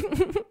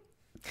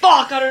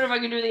 Fuck, I don't know if I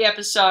can do the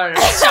episode.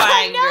 I'm so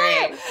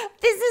angry.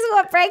 This is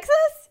what breaks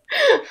us?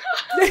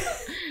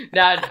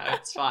 No,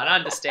 it's fine. I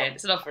understand.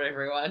 It's not for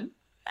everyone.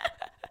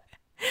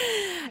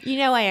 You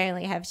know, I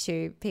only have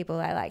two people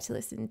I like to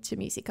listen to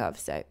music of.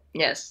 So,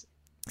 Yes.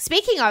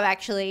 speaking of,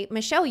 actually,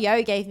 Michelle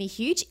Yeoh gave me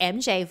huge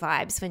MJ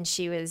vibes when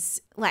she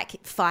was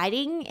like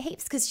fighting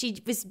heaps, because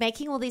she was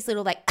making all these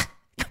little like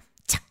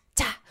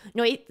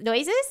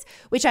noises,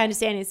 which I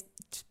understand is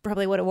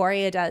probably what a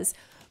warrior does.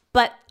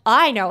 But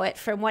I know it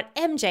from what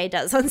MJ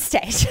does on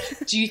stage.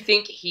 Do you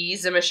think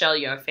he's a Michelle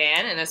Yeoh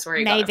fan and that's where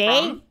he got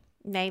it from?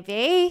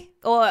 Maybe.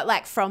 Or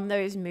like from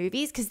those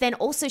movies. Because then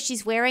also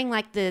she's wearing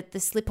like the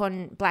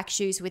slip-on black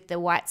shoes with the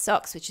white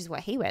socks, which is what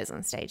he wears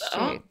on stage too.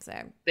 Oh. So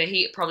But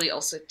he probably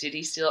also, did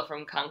he steal it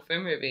from Kung Fu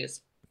movies?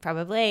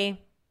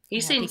 probably. He I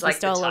seems think like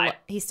the type.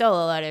 he stole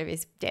a lot of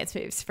his dance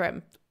moves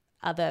from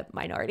other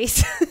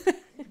minorities.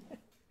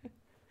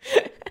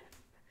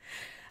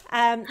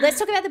 Let's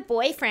talk about the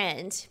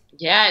boyfriend.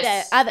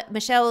 Yes.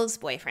 Michelle's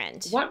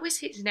boyfriend. What was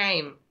his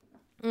name?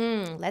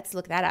 Let's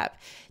look that up.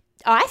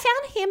 I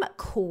found him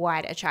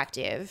quite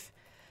attractive.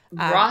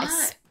 Right.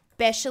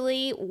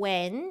 Especially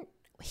when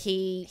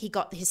he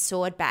got his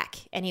sword back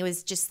and he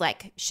was just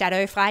like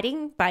shadow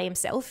fighting by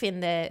himself in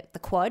the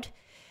quad.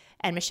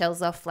 And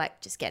Michelle's off like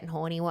just getting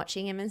horny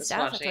watching him and Just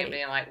stuff. watching him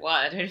being like, what?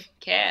 I don't even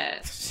care.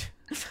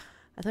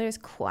 I thought it was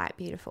quite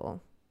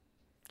beautiful.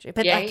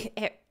 But Yeah,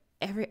 like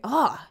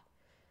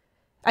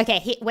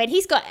okay, when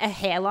he's got a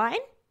hairline,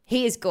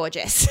 he is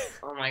gorgeous.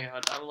 Oh my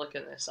god, I'm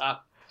looking this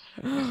up.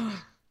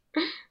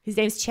 His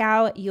name's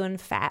Chow Yun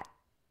Fat.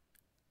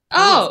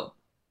 Oh,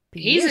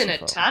 he's in a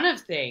Beautiful. ton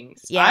of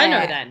things. Yeah, I know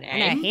that I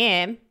name. know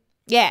him.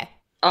 Yeah.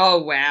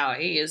 Oh wow,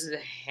 he is a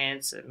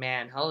handsome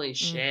man. Mm. Holy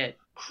shit.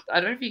 I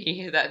don't know if you can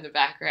hear that in the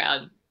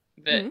background,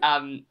 but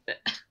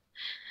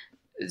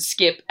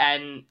Skip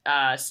and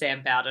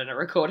Sam Bowden are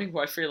recording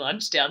Woe Free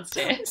Lunch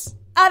downstairs.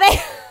 Are they?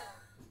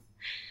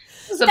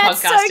 This is a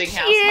That's so podcasting cute.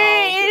 household.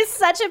 It is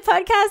such a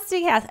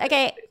podcasting house.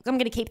 Okay, I'm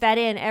going to keep that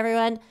in.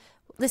 Everyone,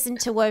 listen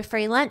to Woe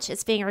Free Lunch.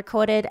 It's being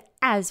recorded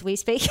as we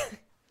speak.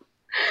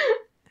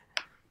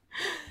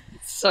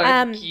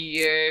 So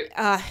cute.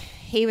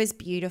 He was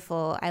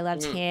beautiful. I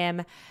loved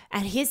him.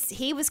 And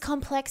he was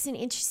complex and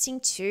interesting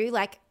too.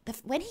 Like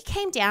when he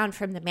came down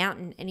from the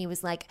mountain and he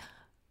was like,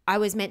 I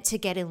was meant to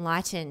get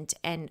enlightened,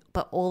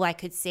 but all I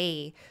could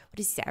see, what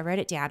did he say? I wrote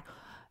it down.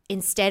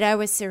 Instead, I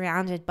was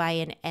surrounded by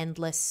an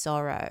endless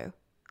sorrow.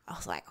 I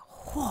was like,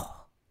 whoa.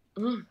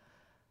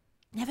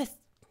 Never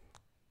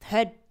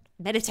heard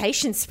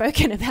meditation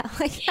spoken about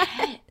like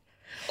that.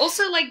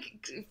 Also,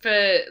 like,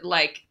 for,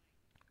 like,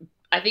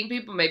 I think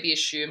people maybe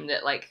assume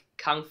that, like,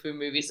 kung fu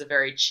movies are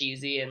very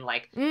cheesy and,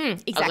 like,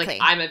 Exactly. I was like,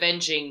 I'm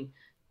avenging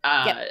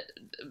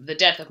the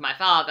death of my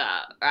father,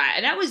 right?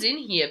 And that was in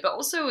here, but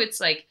also it's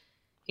like,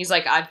 he's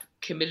like, I've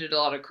committed a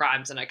lot of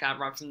crimes and I can't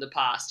run from the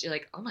past. You're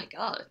like, oh my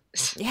God.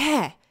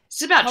 Yeah.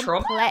 It's about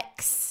trauma.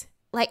 Complex.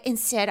 Like,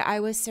 instead, I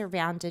was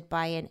surrounded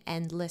by an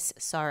endless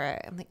sorrow.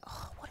 I'm like,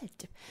 oh, what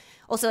a...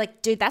 Also,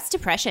 like, dude, that's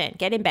depression.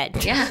 Get in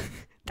bed. Yeah.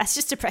 That's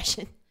just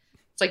depression.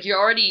 It's like, you're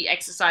already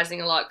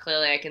exercising a lot,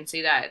 clearly. I can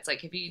see that. It's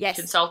like, have you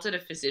consulted a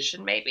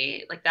physician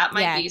maybe? Like, that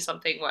might be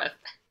something worth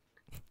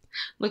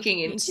looking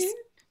into.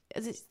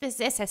 There's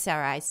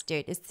SSRIs,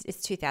 dude.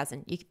 It's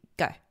 2000. You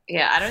go.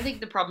 Yeah, I don't think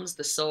the problem's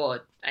the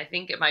sword. I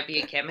think it might be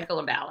a chemical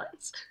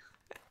imbalance.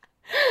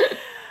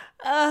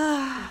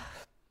 And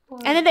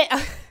then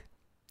I'm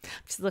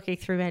just looking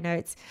through my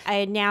notes.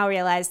 I now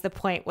realize the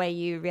point where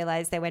you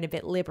realize they went a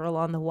bit liberal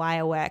on the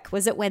wire work.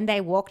 Was it when they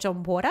walked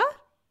on water?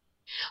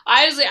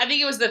 I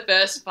think it was the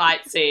first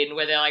fight scene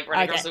where they're like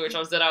running across the witch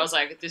house that I was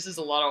like, this is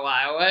a lot of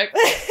wire work.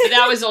 But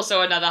that was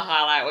also another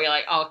highlight where you're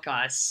like, oh,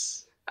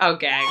 guys. Oh,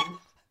 gang.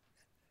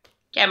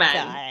 Come on.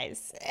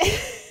 Guys.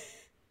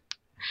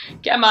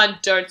 Come on,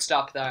 don't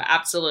stop, though.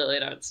 Absolutely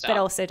don't stop. But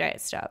also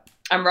don't stop.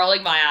 I'm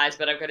rolling my eyes,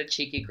 but I've got a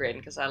cheeky grin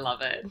because I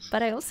love it.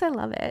 But I also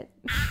love it.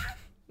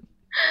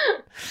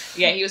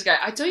 Yeah, he was going.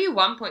 I tell you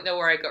one point, though,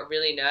 where I got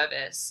really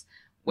nervous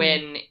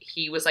when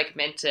he was, like,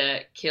 meant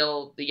to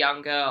kill the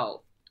young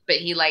girl. But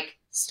he, like,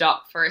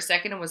 stopped for a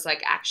second and was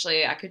like,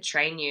 actually, I could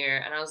train you.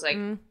 And I was like,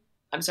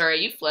 I'm sorry, are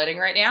you flirting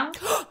right now?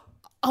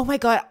 Oh, my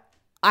God.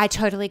 I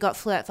totally got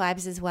flirt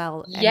vibes as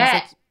well. And yeah. I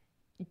was like,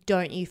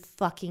 don't you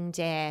fucking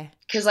dare.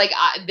 Because, like,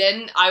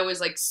 I was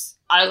like,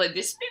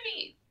 this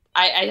movie,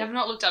 I have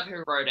not looked up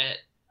who wrote it.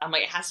 I'm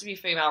like, it has to be a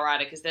female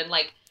writer. Because then,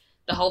 like,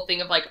 the whole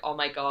thing of, like, oh,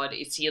 my God,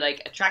 is he,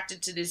 like,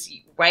 attracted to this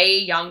way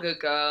younger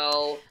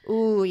girl?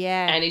 Ooh,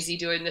 yeah. And is he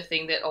doing the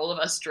thing that all of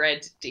us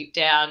dread deep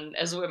down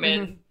as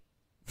women?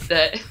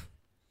 That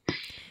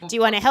do you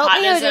want to help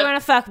me or do you want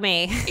to fuck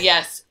me?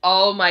 Yes.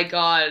 Oh my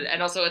God.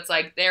 And also it's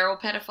like, they're all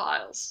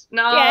pedophiles.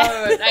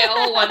 No, they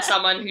all want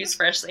someone who's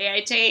freshly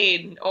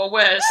 18 or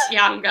worse,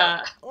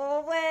 younger.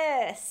 Or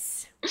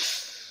worse.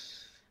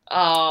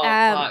 Oh,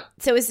 fuck.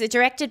 So it was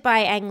directed by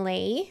Ang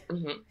Lee,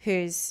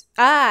 who's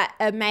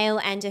a male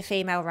and a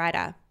female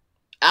writer.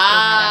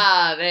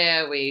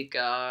 There we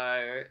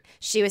go.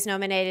 She was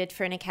nominated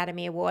for an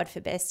Academy Award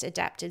for Best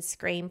Adapted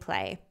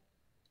Screenplay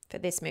for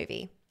this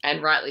movie.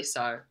 And rightly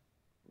so.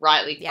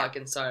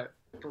 Fucking so.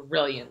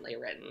 Brilliantly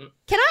written.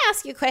 Can I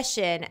ask you a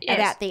question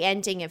about the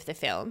ending of the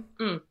film?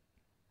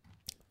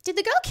 Did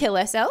the girl kill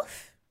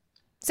herself?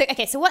 So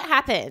what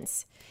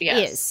happens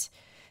is,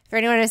 for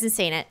anyone who hasn't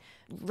seen it,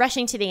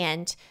 rushing to the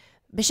end,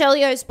 Michelle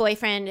Yeoh's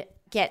boyfriend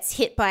gets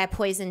hit by a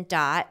poisoned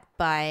dart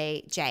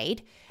by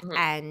Jade,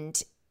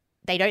 and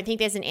they don't think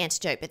there's an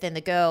antidote, but then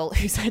the girl,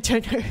 who's, I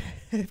don't know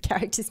her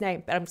character's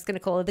name, but I'm just going to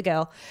call her the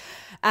girl.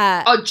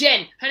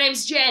 Jen. Her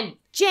name's Jen.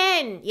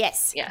 Jen,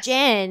 yes.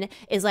 Jen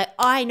is like,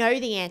 I know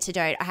the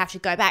antidote. I have to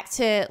go back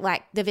to,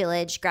 like, the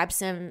village, grab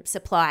some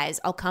supplies.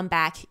 I'll come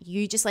back.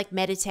 You just, like,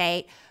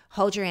 meditate,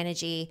 hold your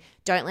energy.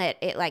 Don't let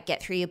it, like,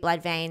 get through your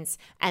blood veins.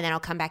 And then I'll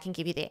come back and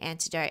give you the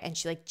antidote. And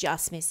she, like,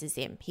 just misses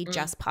him. He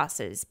just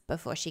passes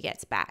before she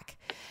gets back.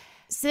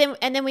 So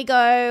then we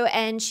go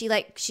and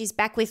she's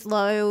back with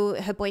Lo,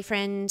 her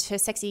boyfriend, her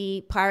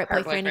sexy pirate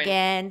boyfriend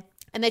again.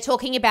 And they're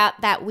talking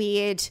about that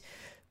weird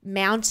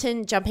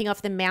jumping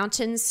off the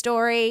mountain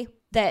story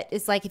that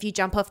is like, if you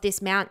jump off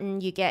this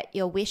mountain, you get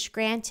your wish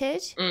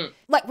granted.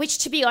 Like, which,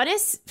 to be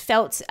honest,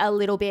 felt a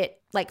little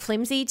bit like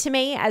flimsy to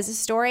me as a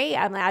story.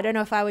 I'm like, I don't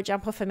know if I would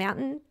jump off a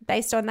mountain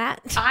based on that.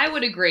 I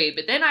would agree,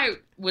 but then I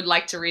would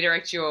like to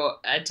redirect your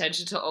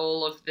attention to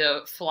all of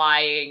the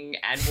flying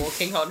and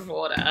walking on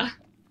water.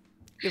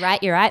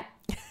 You're right.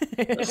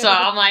 So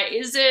I'm like,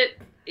 is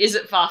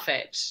it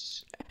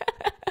far-fetched?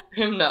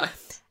 No.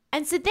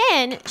 And so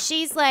then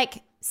she's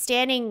like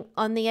standing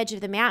on the edge of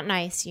the mountain,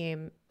 I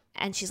assume,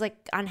 and she's like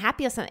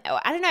unhappy or something.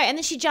 I don't know. And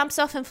then she jumps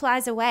off and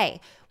flies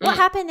away. What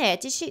happened there?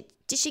 Did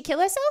she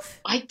kill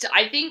herself? I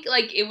think,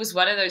 like, it was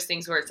one of those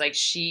things where it's like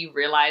she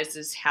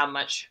realizes how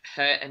much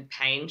hurt and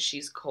pain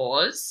she's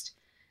caused,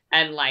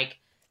 and like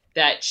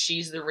that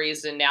she's the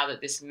reason now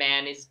that this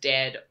man is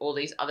dead, all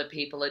these other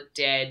people are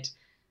dead.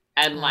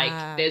 And,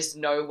 like, there's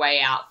no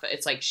way out.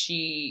 It's like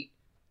she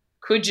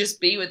could just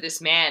be with this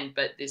man,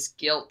 but this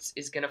guilt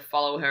is going to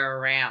follow her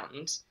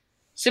around.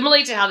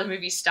 Similarly to how the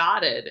movie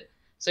started.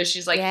 So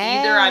she's like,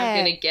 either I'm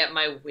going to get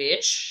my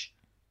wish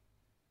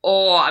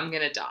or I'm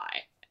going to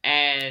die.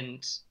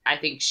 And I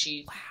think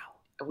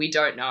we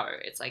don't know.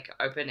 It's, like,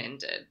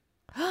 open-ended.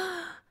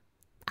 I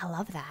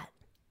love that.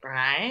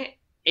 Right?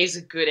 Is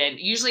a good end.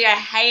 Usually I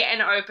hate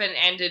an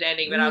open-ended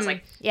ending, but I was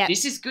like,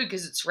 this is good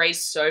because it's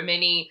raised so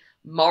many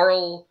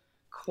moral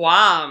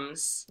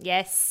qualms.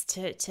 Yes,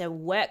 to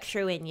work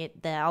through in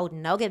the old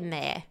noggin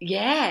there.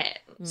 Yeah.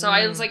 So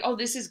I was like, oh,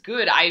 this is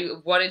good. I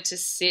wanted to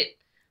sit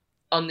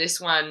on this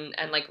one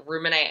and like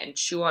ruminate and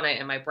chew on it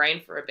in my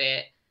brain for a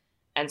bit.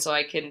 And so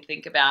I can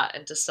think about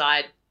and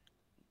decide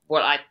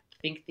what I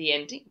think the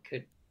ending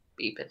could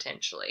be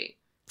potentially.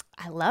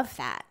 I love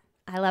that.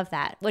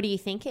 What do you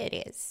think it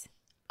is?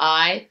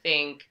 I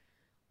think,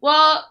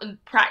 well,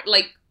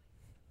 like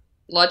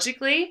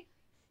logically,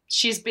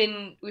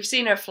 we've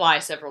seen her fly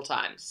several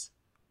times.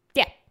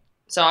 Yeah.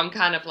 So I'm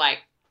kind of like,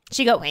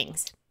 She got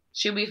wings.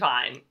 she'll be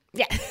fine.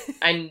 Yeah.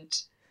 And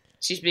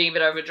she's being a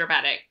bit over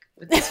dramatic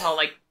with this whole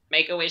like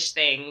Make-A-Wish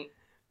thing.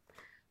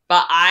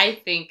 But I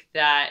think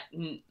that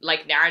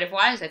like narrative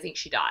wise, I think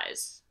she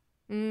dies.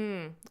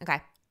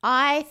 Okay.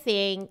 I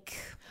think,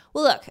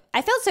 well, look,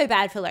 I felt so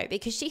bad for Lo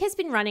because she has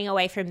been running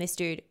away from this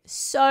dude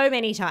so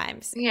many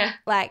times. Yeah.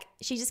 Like,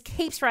 she just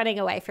keeps running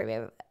away from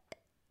him.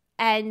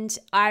 And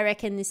I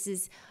reckon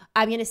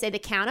I'm going to say the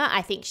counter.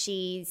 I think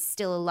she's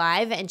still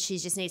alive and she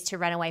just needs to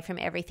run away from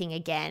everything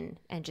again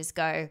and just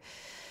go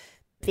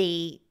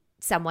be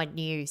someone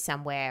new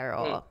somewhere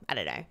or, I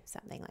don't know,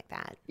 something like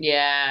that.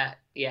 Yeah.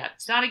 Yeah.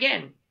 Start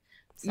again.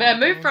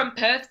 Move from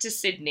Perth to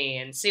Sydney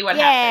and see what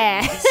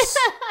happens.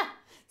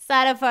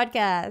 Start a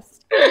podcast.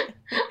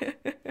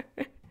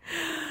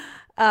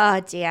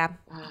 Oh, dear.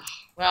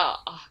 Well,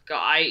 oh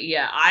God,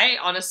 I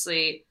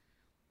honestly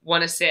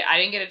want to say I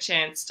didn't get a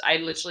chance. I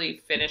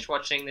literally finished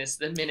watching this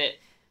the minute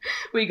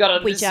we got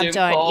on the Zoom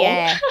call.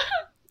 Yeah.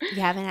 You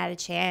haven't had a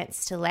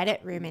chance to let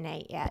it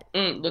ruminate yet.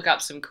 Look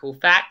up some cool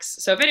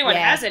facts. So if anyone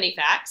has any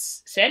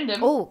facts, send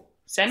them. Oh,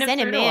 Send them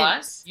through to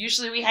us.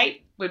 Usually we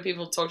hate when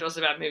people talk to us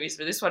about movies,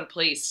 but this one,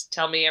 please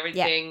tell me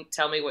everything. Yeah.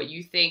 Tell me what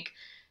you think,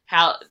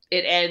 how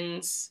it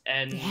ends,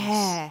 and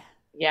yeah,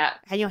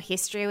 and your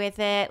history with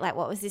it. Like,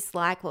 what was this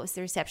like? What was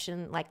the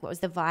reception like? What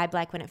was the vibe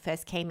like when it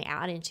first came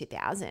out in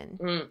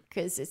 2000?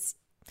 Because it's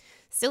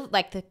still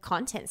like the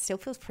content still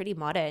feels pretty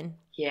modern.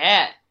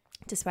 Yeah,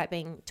 despite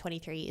being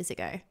 23 years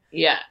ago.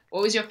 Yeah.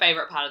 What was your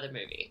favorite part of the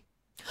movie?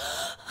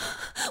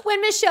 When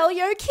Michelle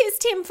Yeoh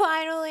kissed him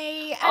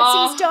finally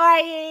as he's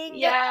dying.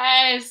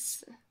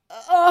 Yes.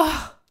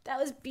 Oh, that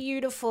was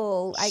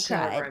beautiful. I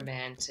cried. So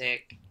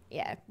romantic.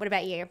 Yeah. What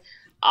about you?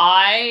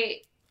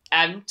 I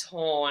am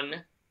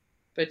torn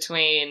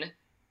between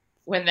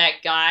when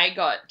that guy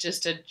got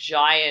just a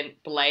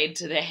giant blade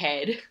to the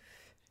head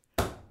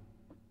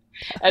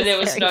and there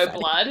was no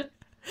blood.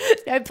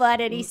 No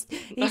blood, and he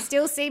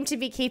still seemed to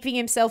be keeping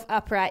himself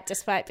upright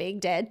despite being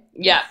dead.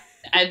 Yeah.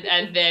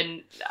 And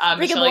then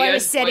Rigor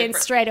Mortis set in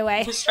straight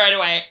away. Straight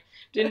away.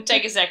 Didn't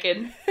take a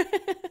second.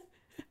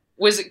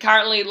 Was it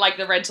currently like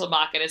the rental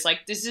market? It's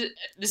like, this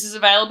is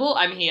available.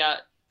 I'm here.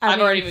 I've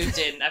already moved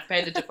in. I've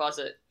paid the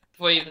deposit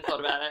before you even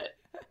thought about it.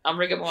 I'm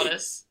Rigor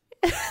Mortis.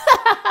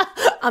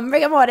 I'm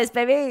Rigor Mortis,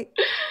 baby.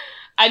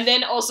 And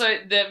then also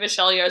the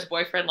Michelle Yeoh's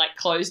boyfriend like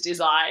closed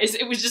his eyes.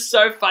 It was just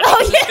so funny. It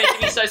was meant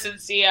to be so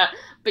sincere,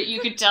 but you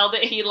could tell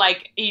that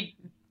he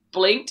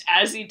blinked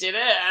as he did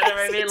it, and it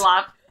made me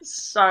laugh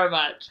so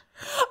much.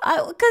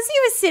 Because he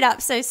was sit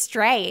up so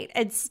straight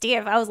and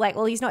stiff. I was like,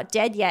 well, he's not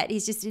dead yet.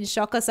 He's just in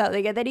shock or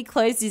something. And then he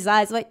closed his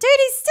eyes. I'm like, dude,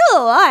 he's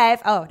still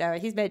alive. Oh, no,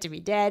 he's meant to be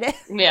dead.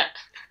 Yeah.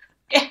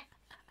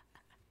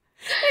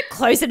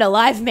 Closing a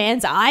live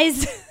man's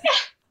eyes.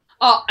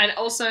 Oh, and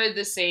also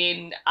the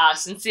scene,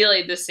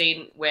 sincerely, the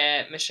scene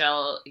where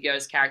Michelle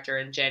Yeoh's character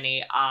and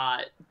Jenny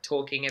are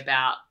talking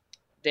about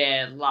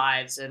their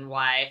lives and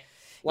why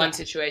one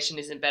situation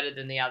isn't better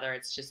than the other.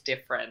 It's just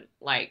different.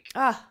 Like,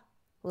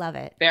 love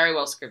it. Very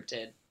well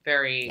scripted.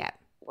 Very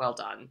well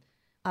done.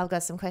 I've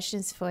got some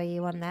questions for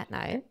you on that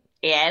note.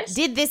 Yes.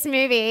 Did this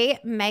movie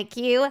make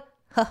you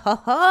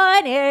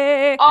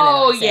horny?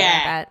 Oh,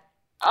 yeah.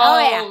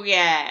 Oh,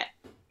 yeah.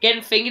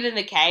 Getting fingered in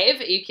the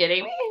cave? Are you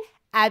kidding me?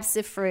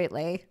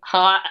 Absolutely.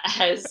 Hot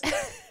as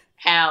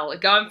hell.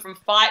 Going from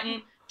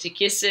fighting to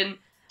kissing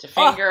to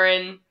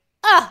fingering.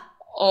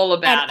 All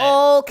about it.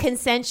 All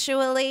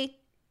consensually.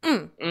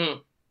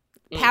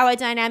 Power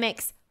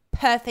dynamics,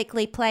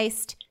 perfectly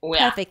placed,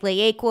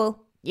 perfectly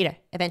equal. You know,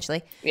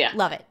 eventually. Yeah.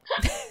 Love it.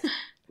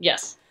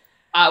 Yes.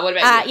 What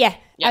about you? Yeah,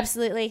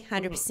 absolutely.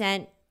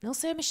 100%.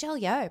 Also, Michelle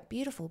Yeoh.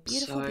 Beautiful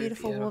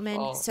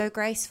woman. So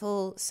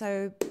graceful.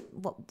 So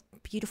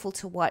beautiful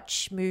to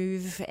watch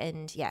move.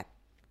 And yeah,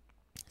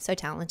 so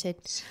talented.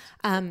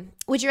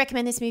 Would you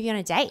recommend this movie on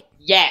a date?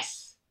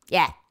 Yes.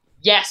 Yeah.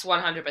 Yes,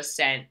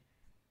 100%.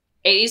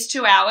 It is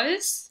 2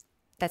 hours.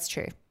 That's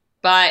true.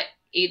 But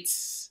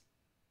it's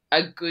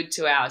a good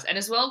 2 hours. And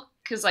as well,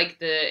 because like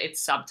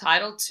it's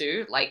subtitled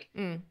too, like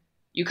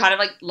you kind of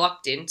like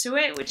locked into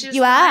it, which is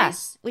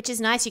nice. Which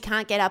is nice. You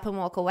can't get up and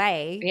walk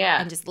away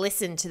and just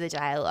listen to the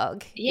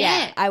dialogue.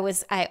 Yeah. I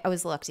was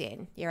locked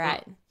in. You're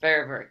right.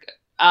 Very, very good.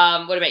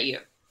 What about you?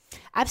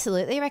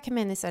 Absolutely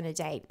recommend this on a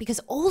date because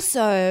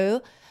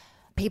also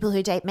people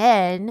who date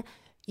men,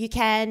 you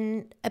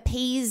can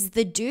appease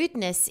the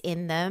dudeness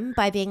in them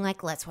by being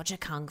like, let's watch a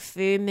kung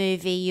fu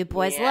movie. You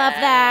boys love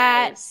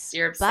that.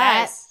 You're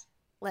obsessed.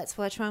 let's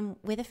watch one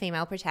with a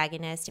female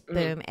protagonist.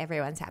 Boom,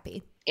 everyone's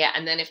happy. Yeah,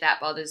 and then if that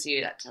bothers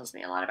you, that tells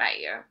me a lot about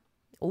you.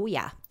 Oh,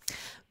 yeah.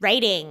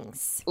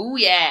 Ratings. Oh,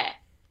 yeah.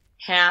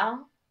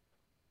 How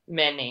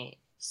many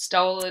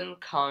stolen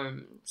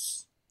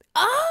combs?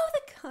 Oh,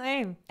 the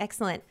comb.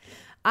 Excellent.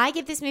 I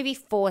give this movie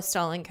 4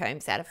 stolen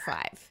combs out of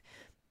 5.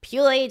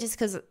 Purely just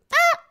because,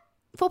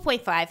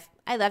 4.5.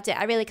 I loved it.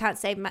 I really can't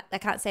say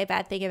a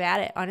bad thing about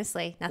it,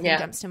 honestly. Nothing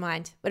jumps to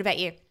mind. What about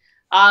you?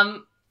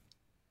 I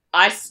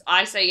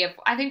say, yeah,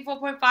 I think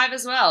 4.5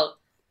 as well.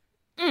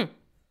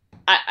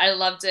 I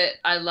loved it.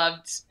 I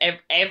loved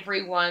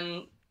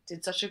everyone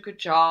did such a good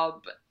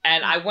job.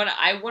 And I want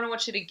to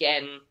watch it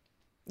again.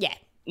 Yeah.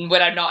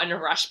 When I'm not in a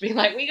rush being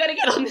like, we got to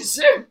get on this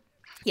soon.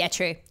 Yeah,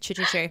 true.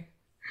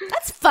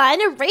 That's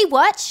fun. A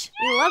rewatch.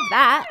 I love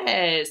that.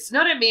 Yes.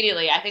 Not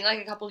immediately. I think like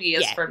a couple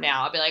years from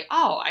now, I'll be like,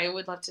 oh, I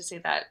would love to see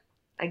that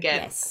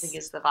again. Yes. I think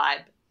it's the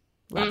vibe.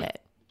 Love it.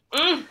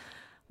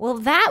 Well,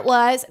 that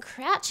was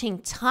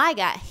Crouching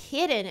Tiger,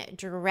 Hidden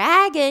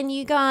Dragon,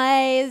 you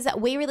guys.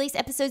 We release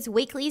episodes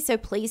weekly, so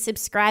please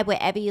subscribe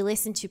wherever you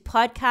listen to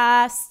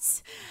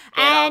podcasts.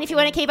 And if you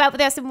want to keep up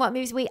with us and what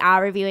movies we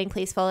are reviewing,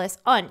 please follow us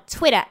on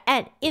Twitter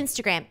and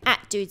Instagram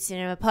at Dude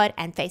Cinema Pod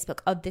and Facebook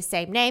of the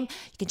same name.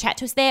 You can chat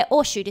to us there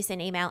or shoot us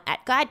an email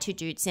at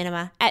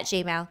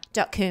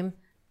guidetodudecinema@gmail.com.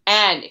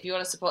 And if you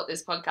want to support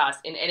this podcast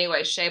in any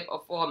way, shape,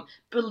 or form,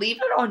 believe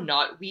it or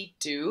not, we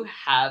do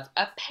have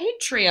a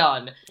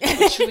Patreon,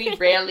 which we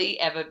rarely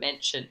ever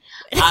mention.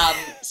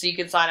 So you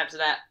can sign up to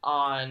that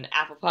on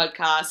Apple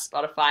Podcasts,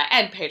 Spotify,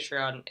 and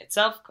Patreon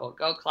itself, called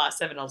Gold Class,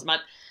 $7 a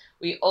month.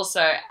 We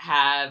also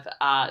have,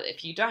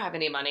 if you don't have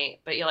any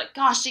money, but you're like,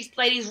 gosh, these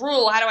ladies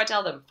rule, how do I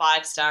tell them?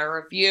 5-star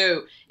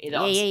review, either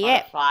on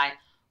Spotify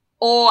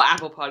or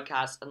Apple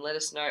Podcasts, and let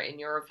us know in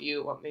your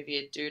review what movie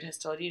a dude has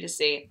told you to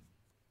see.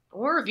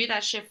 We'll review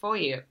that shit for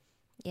you.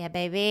 Yeah,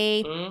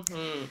 baby.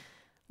 Mm-hmm.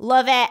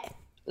 Love it.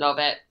 Love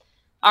it.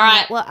 All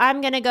right. Well, I'm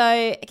going to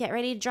go get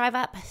ready to drive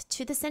up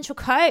to the Central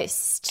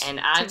Coast and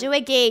to do a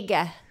gig.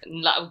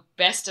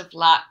 Best of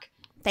luck.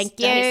 Thank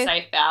you. Stay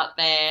safe out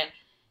there.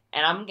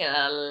 And I'm going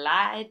to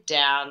lie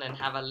down and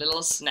have a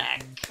little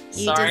snack.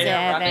 Sorry to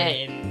rub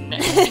it in.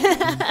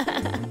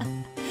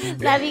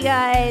 Love you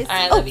guys. All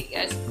right, love you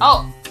guys.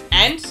 Oh,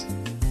 and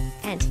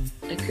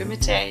a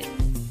kumite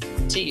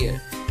to you.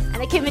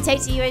 And a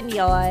kumite to you and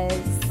yours.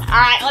 All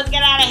right, let's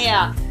get out of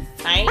here.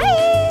 Bye.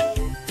 Bye.